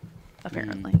everything,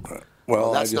 apparently.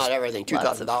 Well, that's not everything.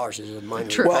 $2,000 is a minor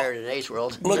repair in today's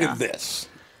world. Look at this.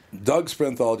 Doug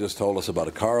Sprinthal just told us about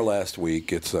a car last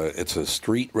week. It's a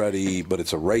street ready, but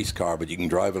it's a race car, but you can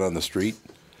drive it on the street.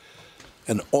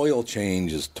 An oil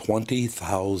change is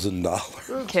 $20,000.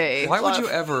 Okay. Why would you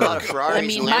ever? I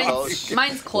mean,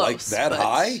 mine's close. Like that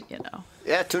high? You know.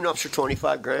 Yeah, tune-ups are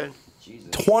 $25,000.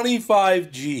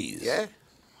 25 G's. Yeah.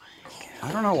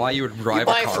 I don't know why you would drive You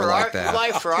buy a car Ferrari, like that. You buy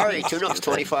a Ferrari, tune-up's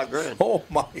 $25,000. Oh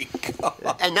my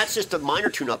God! And that's just a minor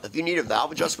tune-up. If you need a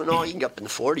valve adjustment, and all you can get up in the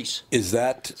 40s. Is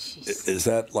that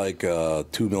like a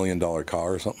 $2 million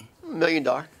car or something? $1 million.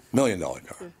 $1 million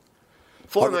car.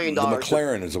 $4 million. The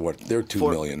McLaren is what? They're $2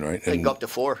 million, right? They go up to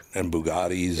 4. And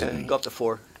Bugattis. Yeah, and go up to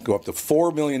 4. Go up to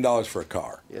 $4 million for a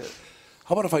car. Yeah.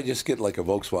 How about if I just get like a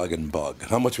Volkswagen Bug?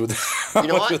 How much would that? You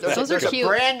know what? Those are There's a cute.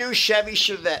 brand new Chevy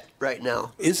Chevette right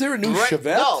now. Is there a new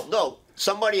Chevette? No.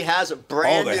 Somebody has a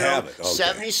brand they new have it. Okay.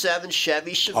 77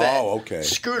 Chevy Chevette. Oh, okay.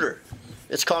 Scooter.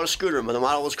 It's called a scooter. The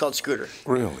model was called Scooter.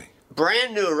 Really?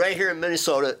 Brand new right here in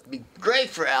Minnesota. It'd be great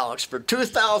for Alex for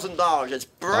 $2,000. It's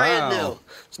brand Wow. new.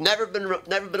 It's never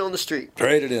been on the street.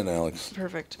 Trade it in, Alex.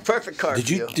 Perfect. Perfect car Did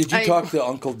for you talk to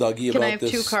Uncle Dougie Can I about have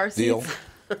this 2 car deal? seats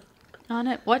on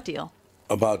it? What deal?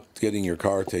 About getting your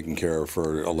car taken care of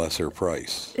for a lesser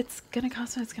price? It's gonna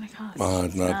cost what it's gonna cost.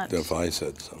 Not if I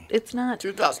said so. It's not.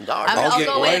 $2,000. I'll get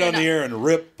go right in on and the air and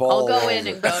rip Paul. I'll go in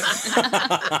and go.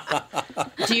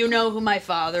 Do you know who my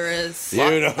father is? You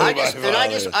know I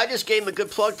my just gave him a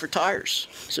good plug for tires.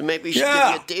 So maybe you should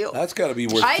yeah, give me a deal. that's got to be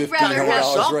worth I'd rather have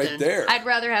 $1,500 right something. there. I'd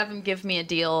rather have him give me a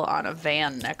deal on a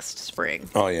van next spring.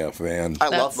 Oh yeah, van. I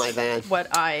love my van. What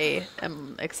I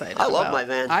am excited I love about. my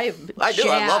van. I do.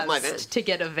 I love my van. To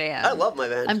get a van. I love my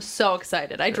van. I'm so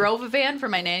excited. I drove a van for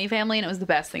my nanny family, and it was the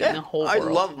best thing in the whole I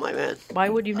world. love my van. Why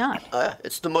would you not?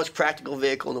 It's the most practical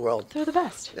vehicle in the world. They're the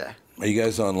best. Yeah. Are you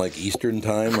guys on like Eastern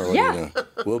time or what? Yeah.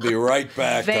 We'll be right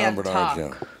back. Van Tom Bernard talk.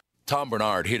 Show. Tom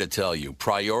Bernard here to tell you,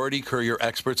 Priority Courier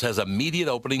Experts has immediate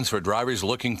openings for drivers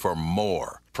looking for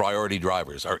more. Priority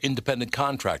drivers are independent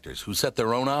contractors who set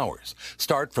their own hours,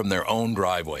 start from their own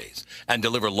driveways, and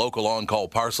deliver local on-call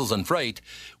parcels and freight,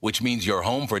 which means you're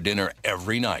home for dinner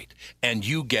every night, and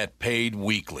you get paid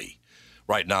weekly.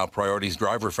 Right now, Priority's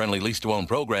driver-friendly lease-to-own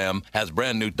program has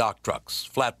brand-new dock trucks,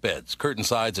 flatbeds, curtain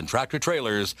sides, and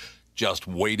tractor-trailers just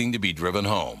waiting to be driven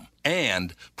home.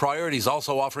 And Priority's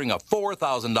also offering a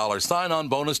 $4,000 sign-on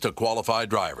bonus to qualified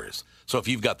drivers. So if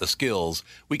you've got the skills,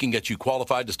 we can get you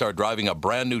qualified to start driving a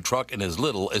brand-new truck in as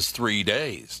little as 3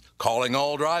 days. Calling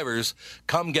all drivers,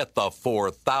 come get the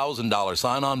 $4,000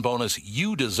 sign-on bonus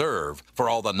you deserve for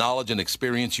all the knowledge and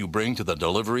experience you bring to the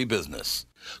delivery business.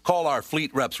 Call our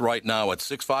fleet reps right now at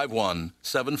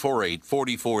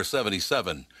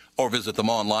 651-748-4477 or visit them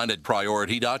online at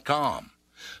priority.com.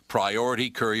 Priority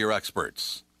Courier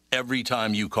Experts. Every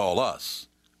time you call us,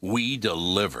 we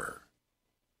deliver.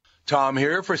 Tom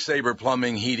here for Sabre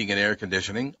Plumbing, Heating, and Air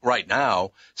Conditioning. Right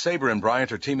now, Sabre and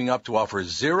Bryant are teaming up to offer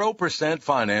 0%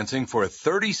 financing for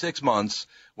 36 months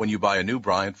when you buy a new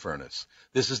Bryant furnace.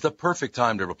 This is the perfect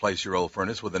time to replace your old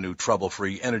furnace with a new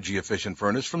trouble-free, energy-efficient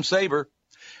furnace from Sabre.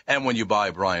 And when you buy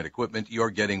Bryant equipment,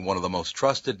 you're getting one of the most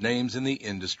trusted names in the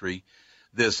industry.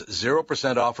 This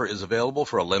 0% offer is available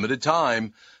for a limited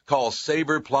time. Call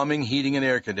Sabre Plumbing, Heating, and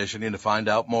Air Conditioning to find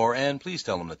out more, and please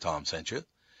tell them that Tom sent you.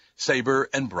 Sabre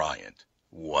and Bryant,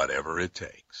 whatever it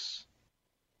takes.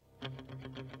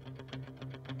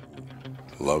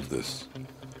 Love this.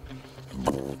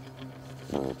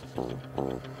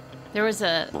 There was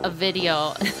a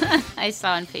video I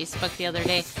saw on Facebook the other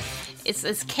day. It's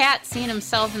this cat seeing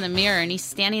himself in the mirror, and he's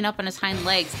standing up on his hind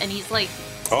legs, and he's like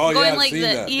Oh, going yeah, I've like seen the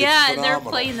that. It's yeah, and they're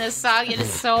phenomenal. playing this song. It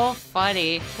is so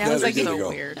funny. That was like There you so go.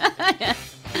 weird.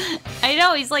 I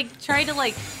know he's like trying to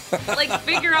like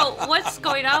figure out what's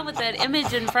going on with that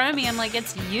image in front of me. I'm like,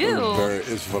 it's you.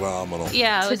 It's phenomenal.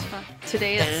 Yeah, it was fun.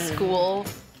 Today at school,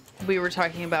 we were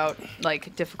talking about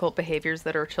like difficult behaviors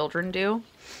that our children do,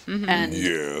 and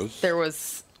Yes. there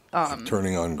was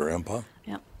Turning on Grandpa.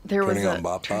 yeah, there Turning was on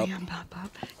Bop Bop? turning on Bop Bop.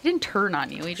 He didn't turn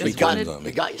on you. He just got wanted. on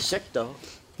They got you sick though.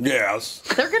 Yes.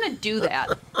 They're gonna do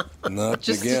that. Not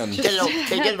Just- again. just-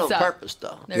 They did it on Heads up. purpose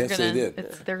though. They're Yes, gonna, they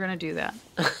did. They're gonna do that.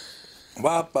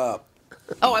 Bop Bop.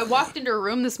 Oh, I walked into her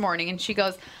room this morning and she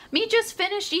goes, "Me just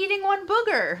finished eating one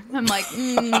booger." I'm like,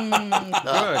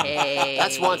 okay.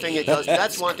 That's one thing that does.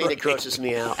 That's one thing that grosses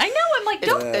me out. I know. I'm like,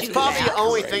 don't It's do probably that. the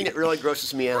only thing that really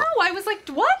grosses me out. No, I was like,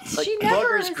 what? Like, She never.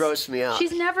 boogers has- gross me out.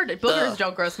 She's never. Boogers Ugh.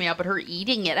 don't gross me out, but her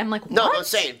eating it, I'm like, what? No, I'm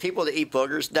saying people that eat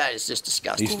boogers, that is just I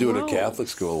disgusting. used to do it at Catholic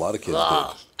school. A lot of kids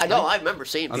Ugh. did. I know. I remember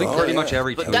seeing I people. think pretty yeah. much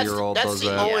every But that's 2-year-old that's does the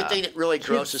that. only thing that really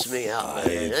grosses me out. I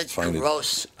Man. That's find it-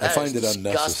 gross. I That find is it disgusting.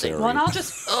 unnecessary. Well, and I'll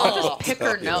just pick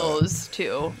her tell you that. nose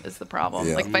too. Is the problem?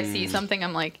 Yeah. Like if I see something,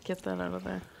 I'm like, get that out of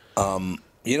there.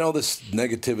 You know, this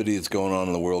negativity that's going on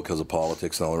in the world because of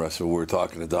politics and all the rest of it. We were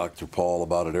talking to Dr. Paul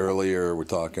about it earlier. We're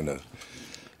talking to,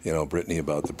 Brittany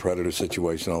about the predator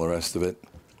situation, all the rest of it.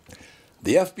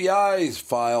 The FBI's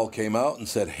file came out and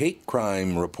said hate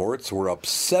crime reports were up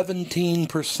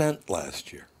 17%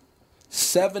 last year.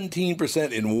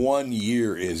 17% in 1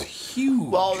 year is huge.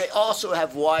 Well, they also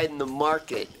have widened the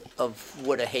market of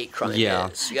what a hate crime Yeah.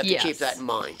 is. You have to keep that in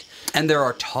mind. And there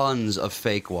are tons of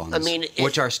fake ones, I mean,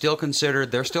 which are still considered.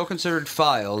 They're still considered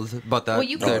filed, but that,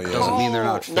 doesn't mean they're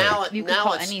not fake. Now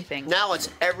it's anything. Now it's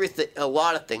everything. A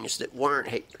lot of things that weren't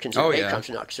considered hate crimes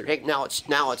are not considered hate. Now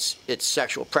it's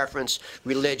sexual preference,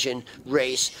 religion,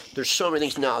 race. There's so many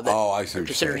things now that I see are what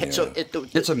considered you're hate. saying, So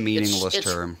it's a meaningless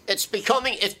term. It's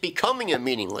becoming a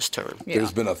meaningless term.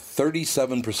 There's been a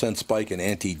 37% spike in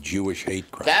anti-Jewish hate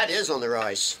crimes. That is on the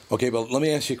rise. Okay, but let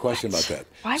me ask you a question about that.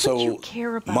 Why so would you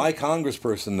care about my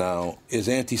congressperson now is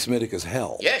anti-Semitic as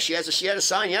hell. Yeah, she had a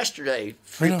sign yesterday,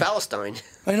 Free Palestine.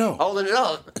 I know. Holding it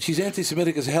up. She's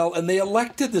anti-Semitic as hell, and they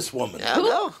elected this woman. Yeah, I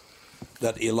know.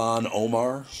 That Ilan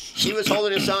Omar. She was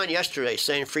holding a sign yesterday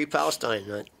saying Free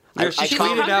Palestine. She's a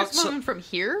congresswoman from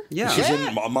here? Yeah. She's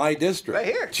in my district. Right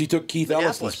here. She took Keith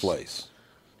Ellison's place.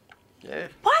 Yeah.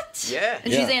 What? Yeah.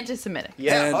 And she's anti-Semitic.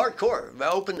 Yeah, And hardcore.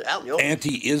 Open out in the open.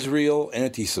 Anti-Israel,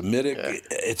 anti-Semitic.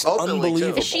 It's Openly,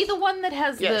 unbelievable. Is she the one that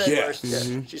has the... Yes.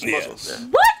 She's Muslim. Yeah.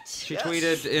 What? She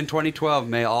tweeted in 2012,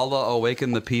 "May Allah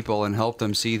awaken the people and help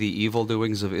them see the evil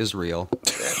doings of Israel."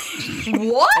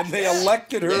 What? And they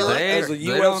elected her as a They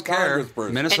U.S. don't care.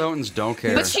 congressperson. Minnesotans don't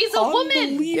care. But she's a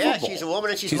woman. Yeah, she's a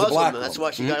woman and she's She's a Muslim. black That's woman.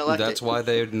 why she got elected. That's why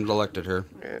they elected her.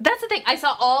 That's the thing. I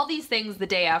saw all these things the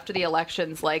day after the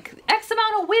elections, like X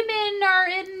amount of women are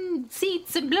in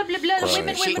seats and blah blah blah. Right,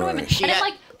 Women. right. And I'm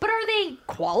like, but are they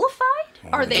qualified?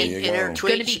 Are they in her going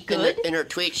tweet, to be good? In her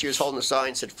tweet, she was holding a sign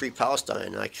that said "Free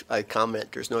Palestine." I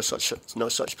comment, "There's no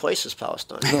such place as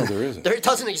Palestine." No, there isn't. It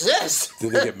doesn't exist.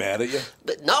 Did they get mad at you?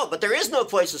 No, but there is no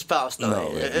place as Palestine.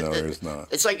 No, there is not.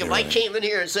 It's like if You're I right. came in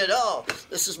here and said, "Oh,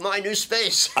 this is my new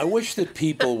space." I wish that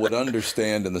people would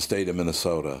understand in the state of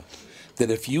Minnesota that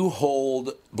if you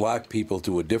hold black people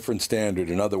to a different standard,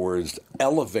 in other words,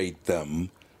 elevate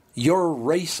them, you're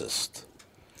racist.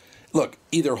 Look,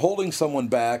 either holding someone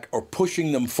back or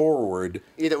pushing them forward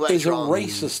Either way, is it's a wrong.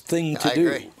 racist thing to I do.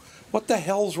 agree. What the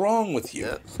hell's wrong with you?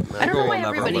 I don't know why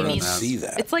People will never everybody learn needs. that. See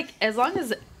that. It's like as long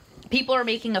as people are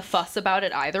making a fuss about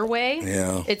it either way,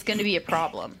 Yeah. it's going to be a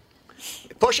problem.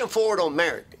 Push them forward on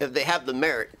merit. If they have the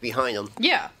merit behind them,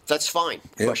 Yeah. that's fine.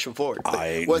 Yep. Push them forward. But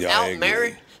I without agree.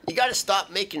 merit, you got to stop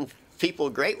making people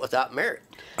great without merit.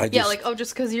 Yeah, like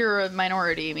just because you're a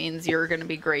minority means you're going to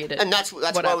be great at And that's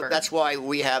whatever. why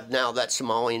we have now that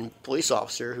Somalian police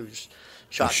officer who's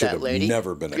shot He should that have lady.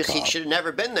 never been a because he cop. should have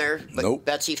never been there. But Nope.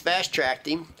 Betsy fast tracked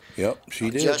him Yep, she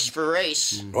did. just for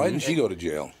race. Why didn't she go to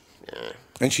jail?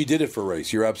 And she did it for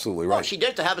race. You're absolutely right. Well, she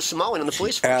did to have a Somalian in the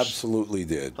police force. Absolutely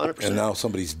did. 100%. And now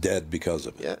somebody's dead because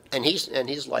of it. Yeah, and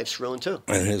his life's ruined too.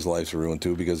 And his life's ruined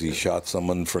too because he shot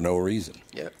someone for no reason.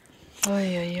 Yeah.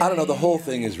 I don't know. The whole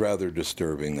thing is rather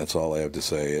disturbing. That's all I have to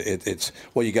say. It's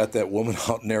you got that woman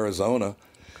out in Arizona,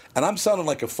 and I'm sounding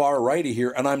like a far righty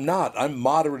here, and I'm not. I'm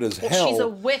moderate as hell. She's a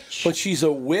witch. But she's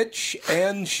a witch,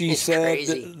 and she said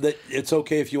crazy. that it's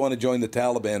okay if you want to join the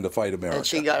Taliban to fight America. And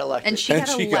she got elected. And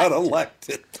she got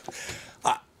elected.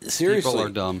 Seriously, People are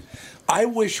dumb. I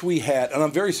wish we had, and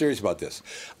I'm very serious about this.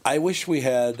 I wish we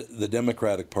had the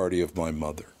Democratic Party of my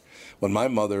mother.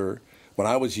 When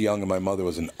I was young and my mother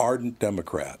was an ardent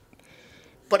Democrat.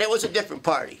 But it was a different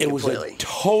party. It was completely. a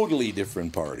totally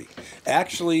different party.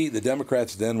 Actually, the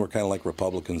Democrats then were kind of like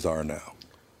Republicans are now.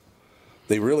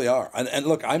 They really are. And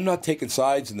look, I'm not taking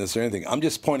sides in this or anything. I'm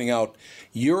just pointing out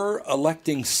you're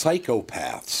electing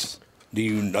psychopaths. Do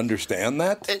you understand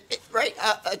that? Right.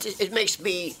 It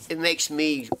makes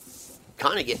me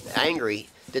kind of get angry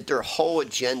that their whole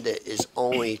agenda is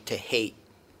only to hate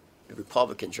the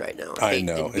Republicans right now. I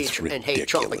know. It's and hate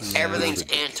Trump. Like ridiculous. everything's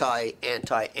It's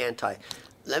anti.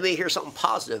 Let me hear something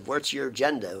positive. What's your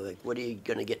agenda? Like, what are you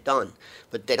going to get done?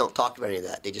 But they don't talk about any of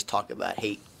that. They just talk about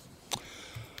hate.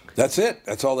 That's it.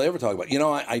 That's all they ever talk about. You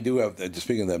know, I do have,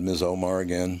 speaking of that Ms. Omar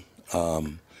again,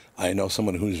 I know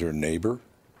someone who's her neighbor.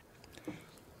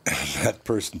 That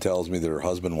person tells me that her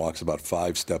husband walks about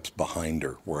 5 steps behind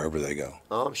her wherever they go.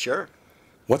 Oh, I'm sure.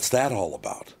 What's that all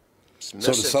about?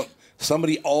 Submissive. So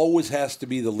somebody always has to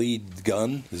be the lead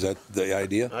gun? Is that the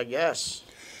idea? I guess.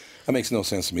 That makes no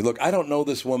sense to me. Look, I don't know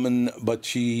this woman, but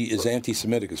she is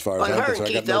anti-Semitic as far as Well, I'm her and concerned.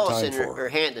 I got Keith no time Ellison for her. are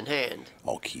hand in hand.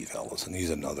 Oh, Keith Ellison,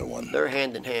 he's another one. They're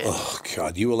hand in hand. Oh,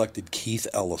 God, you elected Keith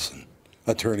Ellison,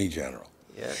 Attorney General.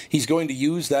 Yeah. He's going to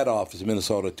use that office in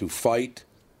Minnesota to fight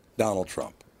Donald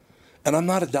Trump. And I'm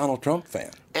not a Donald Trump fan.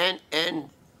 And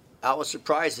I was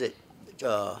surprised that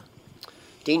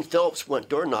Dean Phillips went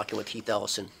door knocking with Keith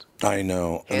Ellison. I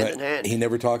know. Hand And in hand. He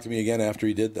never talked to me again after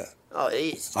he did that. Oh,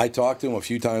 I talked to him a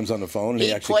few times on the phone, and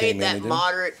he actually came in. He played that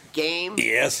moderate game.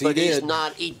 Yes, he but did. He's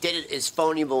not. He did it as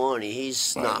phony baloney.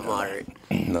 He's not moderate.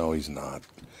 No, he's not.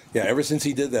 Yeah, ever since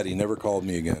he did that, he never called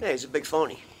me again. Yeah, he's a big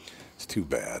phony. It's too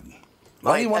bad.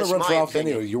 Why do you want to run for office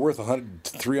anyway? You're worth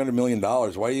 $300 million.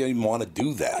 Why do you even want to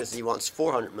do that? Because he wants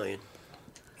 $400 million.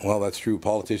 Well, that's true.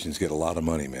 Politicians get a lot of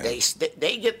money, man.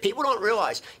 They get. People don't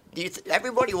realize.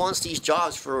 Everybody wants these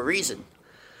jobs for a reason.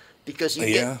 Because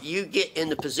you get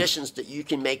into positions that you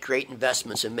can make great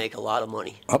investments and make a lot of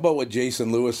money. How about what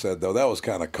Jason Lewis said, though? That was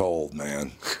kind of cold,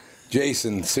 man.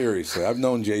 Jason, seriously. I've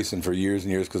known Jason for years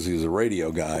and years because he was a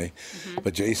radio guy. Mm-hmm.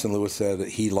 But Jason Lewis said that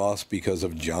he lost because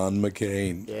of John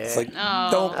McCain. Yeah. It's like,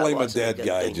 don't blame a dead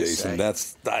guy, Jason.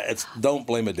 Don't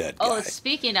blame a dead guy. Oh,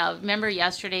 speaking of, remember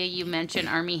yesterday you mentioned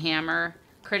Armie Hammer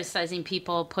criticizing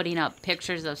people putting up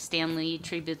pictures of Stan Lee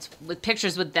tributes with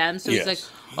pictures with them. So he's like,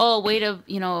 oh, way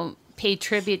to, pay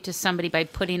tribute to somebody by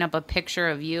putting up a picture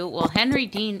of you. Well, Jeffrey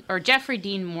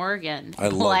Dean Morgan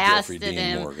blasted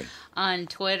him on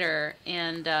Twitter,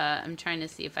 and I'm trying to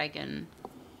see if I can.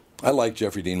 I like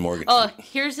Jeffrey Dean Morgan. Oh,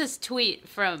 here's his tweet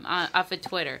from off of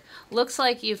Twitter. Looks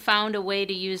like you found a way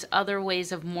to use other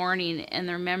ways of mourning and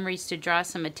their memories to draw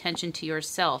some attention to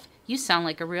yourself. You sound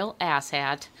like a real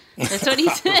asshat. That's what he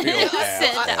said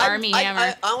to Armie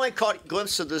Hammer. I only caught a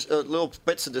glimpse of this, little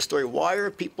bits of the story. Why are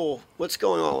people? What's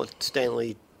going on with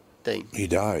Stanley thing? He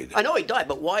died. I know he died,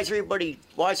 but why is it turning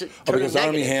because negative?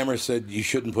 Armie Hammer said you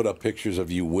shouldn't put up pictures of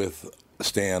you with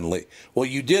Stan Lee. Well,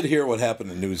 you did hear what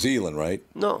happened in New Zealand, right?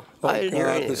 No, I didn't hear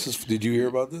anything. Did you hear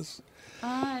about this?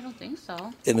 I don't think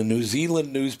so. In a New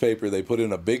Zealand newspaper, they put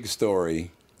in a big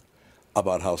story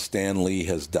about how Stan Lee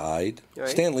has died. Right.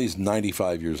 Stan Lee's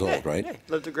 95 years old, right? Yeah,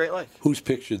 lived a great life. Whose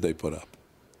picture did they put up?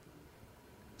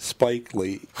 Spike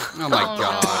Lee. Oh, my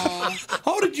God.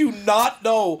 How did you not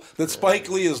know that Spike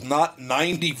Lee is not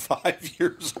 95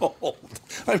 years old?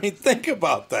 I mean, think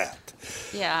about that.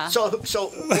 Yeah. So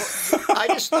I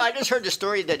just heard the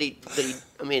story that he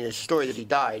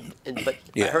died, but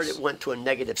yes. I heard it went to a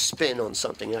negative spin on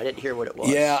something. I didn't hear what it was.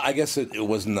 Yeah, I guess it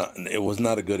was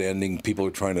not a good ending. People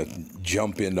were trying to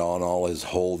jump into on all his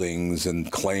holdings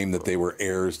and claim that they were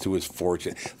heirs to his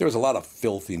fortune. There was a lot of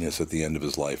filthiness at the end of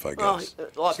his life, I guess. Well,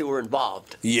 a lot of people were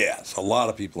involved. Yes, a lot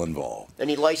of people involved. And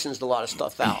he licensed a lot of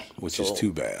stuff out. Which is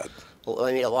too bad. Well,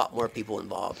 I mean, a lot more people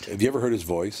involved. Have you ever heard his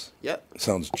voice? Yep. It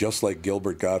sounds just like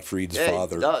Gilbert Gottfried's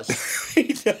father. He does.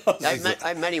 He does.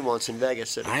 I met him once in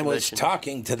Vegas at a convention. was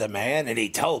talking to the man, and he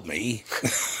told me.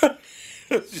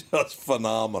 It's just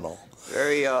phenomenal.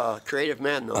 Very creative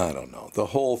man, though. I don't know. The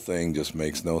whole thing just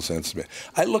makes no sense to me.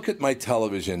 I look at my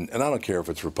television, and I don't care if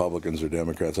it's Republicans or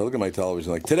Democrats. I look at my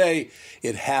television like today.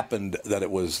 It happened that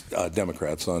it was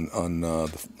Democrats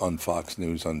on Fox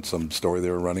News on some story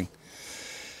they were running.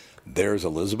 There's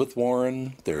Elizabeth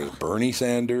Warren, there's Bernie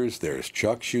Sanders, there's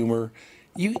Chuck Schumer.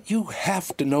 You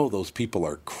have to know those people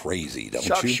are crazy, don't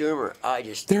Chuck you?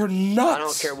 Schumer, they're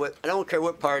nuts. I don't care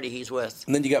what party he's with.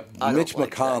 And then you got Mitch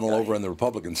McConnell over on the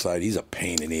Republican side. He's a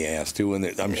pain in the ass too, and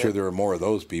I'm sure there are more of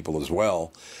those people as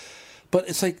well. But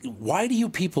it's like, why do you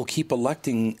people keep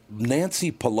electing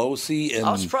Nancy Pelosi? And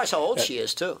I'm surprised how old she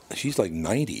is, too. She's like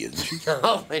 90, isn't she?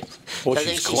 Well,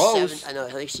 she's close. I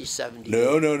think she's 70.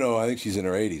 No. I think she's in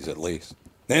her 80s at least.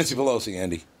 Nancy Pelosi,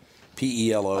 Andy.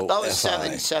 P-E-L-O-S-I. I thought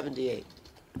it was 78.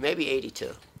 Maybe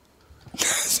 82.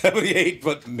 78,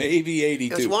 but maybe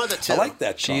 82. It was one of the two. I like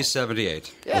that. She's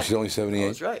 78. Yeah. Oh, she's only 78?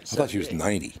 That's right. 78. I thought she was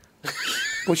 90.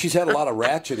 Well, she's had a lot of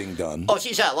ratcheting done. Oh,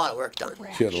 she's had a lot of work done.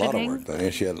 She had a lot of work done.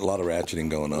 Yeah, she had a lot of ratcheting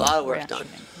going on. A lot of work done.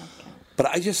 But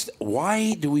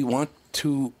why do we want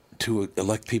to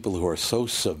elect people who are so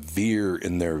severe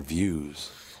in their views?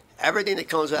 Everything that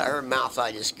comes out of her mouth,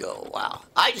 I just go, wow.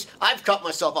 I've cut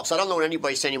myself off, so I don't know what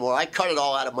anybody says anymore. I cut it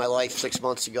all out of my life 6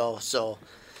 months ago, so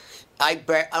I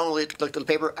only looked at the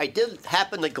paper. I did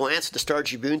happen to glance at the Star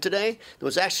Tribune today. There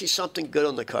was actually something good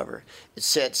on the cover. It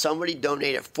said somebody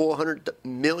donated $400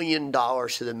 million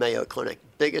to the Mayo Clinic.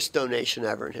 Biggest donation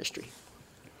ever in history.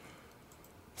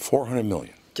 $400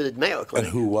 million? To the Mayo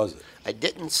Clinic. And who was it? I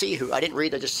didn't see who. I didn't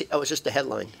read it. It was just the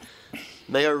headline.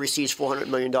 Mayo receives $400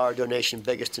 million donation,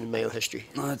 biggest in Mayo history.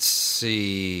 Let's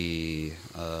see.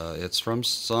 It's from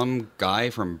some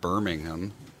guy from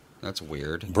Birmingham. That's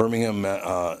weird. Birmingham,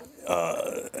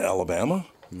 Alabama?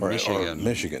 Michigan. Or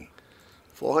Michigan.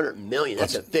 $400 million.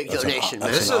 That's a big donation.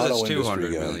 This says it's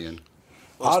 $200 million.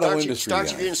 Well, Star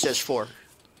Tribune says 4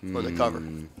 on the cover.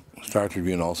 Star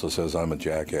Tribune also says I'm a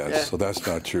jackass, so that's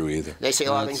not true either. They say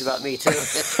a lot of things about me, too.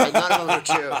 None of them are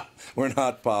true. We're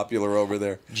not popular over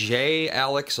there. J.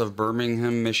 Alex of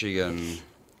Birmingham, Michigan.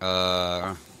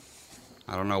 I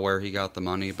don't know where he got the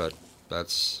money, but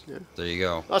There you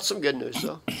go. That's some good news,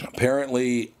 though.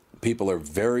 Apparently, people are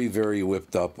very, very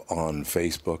whipped up on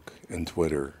Facebook and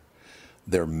Twitter.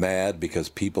 They're mad because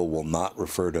people will not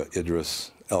refer to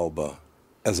Idris Elba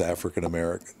as African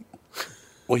American.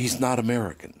 Well, he's not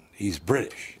American. He's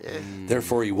British. Yeah.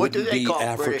 Therefore, he wouldn't be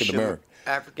African American.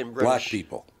 African British. Black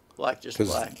people. Just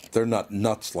black. They're not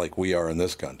nuts like we are in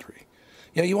this country.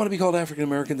 Yeah, you want to be called African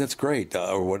American? That's great.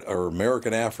 Or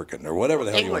American African, or whatever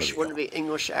the hell you want to be. Wouldn't it be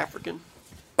English African?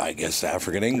 I guess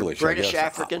African English. British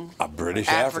African. A British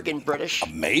African British.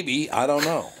 Maybe. I don't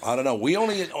know. We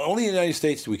only in the United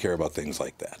States do we care about things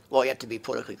like that. Well, you have to be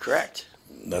politically correct.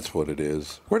 That's what it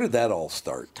is. Where did that all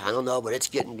start? I don't know, but it's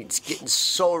getting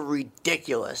so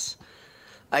ridiculous.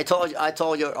 I told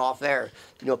you off air.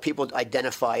 People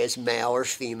identify as male or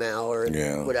female or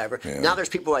whatever. Yeah. Now there's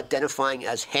people identifying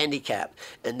as handicapped,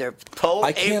 and they're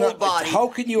able-bodied. How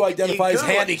can you identify as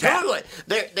handicapped? Google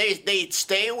it. They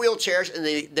stay in wheelchairs, and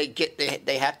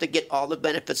they have to get all the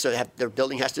benefits. Their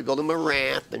building has to build them a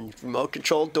ramp and remote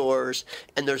control doors,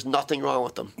 and there's nothing wrong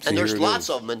with them. And there's lots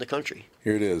of them in the country.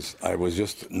 Here it is. I was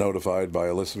just notified by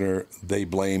a listener. They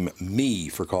blame me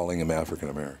for calling him African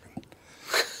American.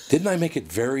 Didn't I make it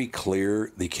very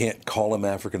clear they can't call him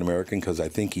African American because I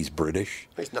think he's British?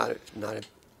 He's not.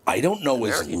 I don't know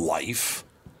American. His life.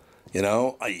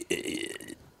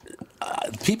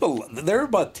 People. There are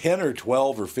about 10 or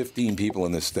 12 or 15 people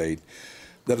in this state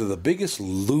that are the biggest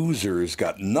losers.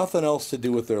 Got nothing else to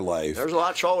do with their life. There's a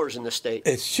lot of trollers in this state.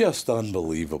 It's just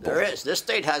unbelievable. There is. This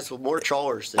state has more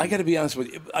trollers. I got to be honest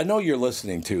with you. I know you're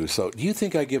listening too. So, do you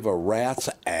think I give a rat's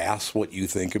ass what you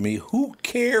think of me? Who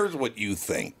cares what you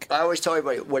think? I always tell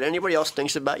everybody, what anybody else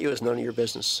thinks about you is none of your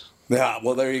business. Yeah.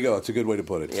 Well, there you go. It's a good way to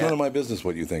put it. It's none of my business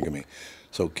what you think of me.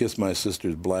 So, kiss my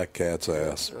sister's black cat's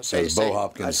ass. As Bo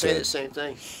Hopkins said. I say the same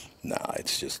thing. Nah,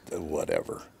 it's just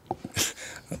whatever.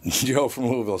 Joe from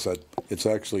Louisville said, it's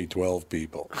actually 12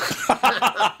 people.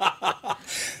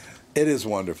 It is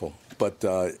wonderful. But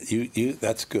you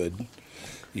that's good.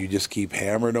 You just keep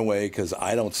hammering away because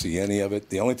I don't see any of it.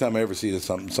 The only time I ever see it is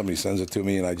somebody sends it to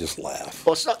me and I just laugh.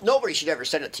 Well, nobody should ever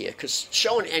send it to you because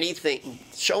showing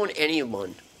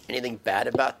anyone anything bad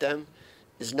about them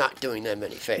is not doing them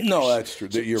any favors. No, that's true.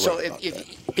 You're right. So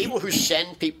if people who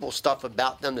send people stuff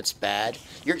about them that's bad,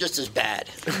 you're just as bad.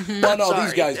 Well, no,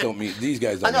 these guys don't mean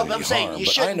I know, but I'm saying you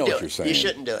shouldn't do it. What you're saying. You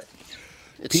shouldn't do it.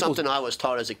 It's something I was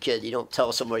taught as a kid. You don't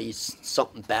tell somebody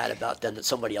something bad about them that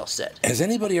somebody else said. Has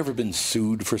anybody ever been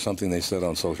sued for something they said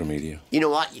on social media? You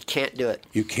know what? You can't do it.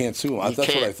 You can't sue them. That's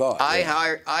what I thought.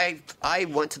 I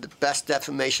went to the best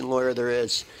defamation lawyer there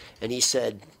is, and he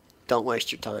said, don't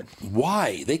waste your time.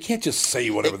 Why? They can't just say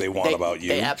whatever they want about you.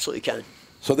 They absolutely can.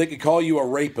 So they could call you a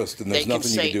rapist and there's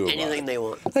nothing you can do about it. They can say anything they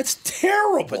want. That's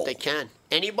terrible. But they can.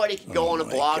 Anybody can go on a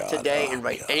blog today and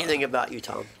write anything about you,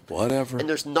 Tom. Whatever. And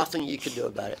there's nothing you can do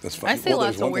about it. That's fine. I say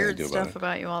lots of weird stuff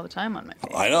about you all the time on my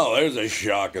page. I know. There's a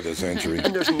shock of the century.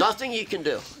 And there's nothing you can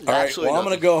do. All right. Well, I'm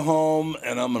going to go home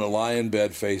and I'm going to lie in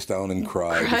bed face down and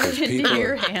cry because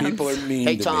people are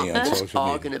mean to me on social media. It's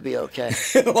all going to be okay.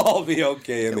 It'll all be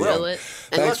okay in the end.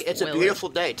 And look, it's a beautiful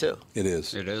day, too. It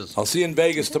is. It is. I'll see you in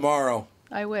Vegas tomorrow.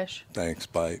 I wish. Thanks.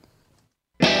 Bye.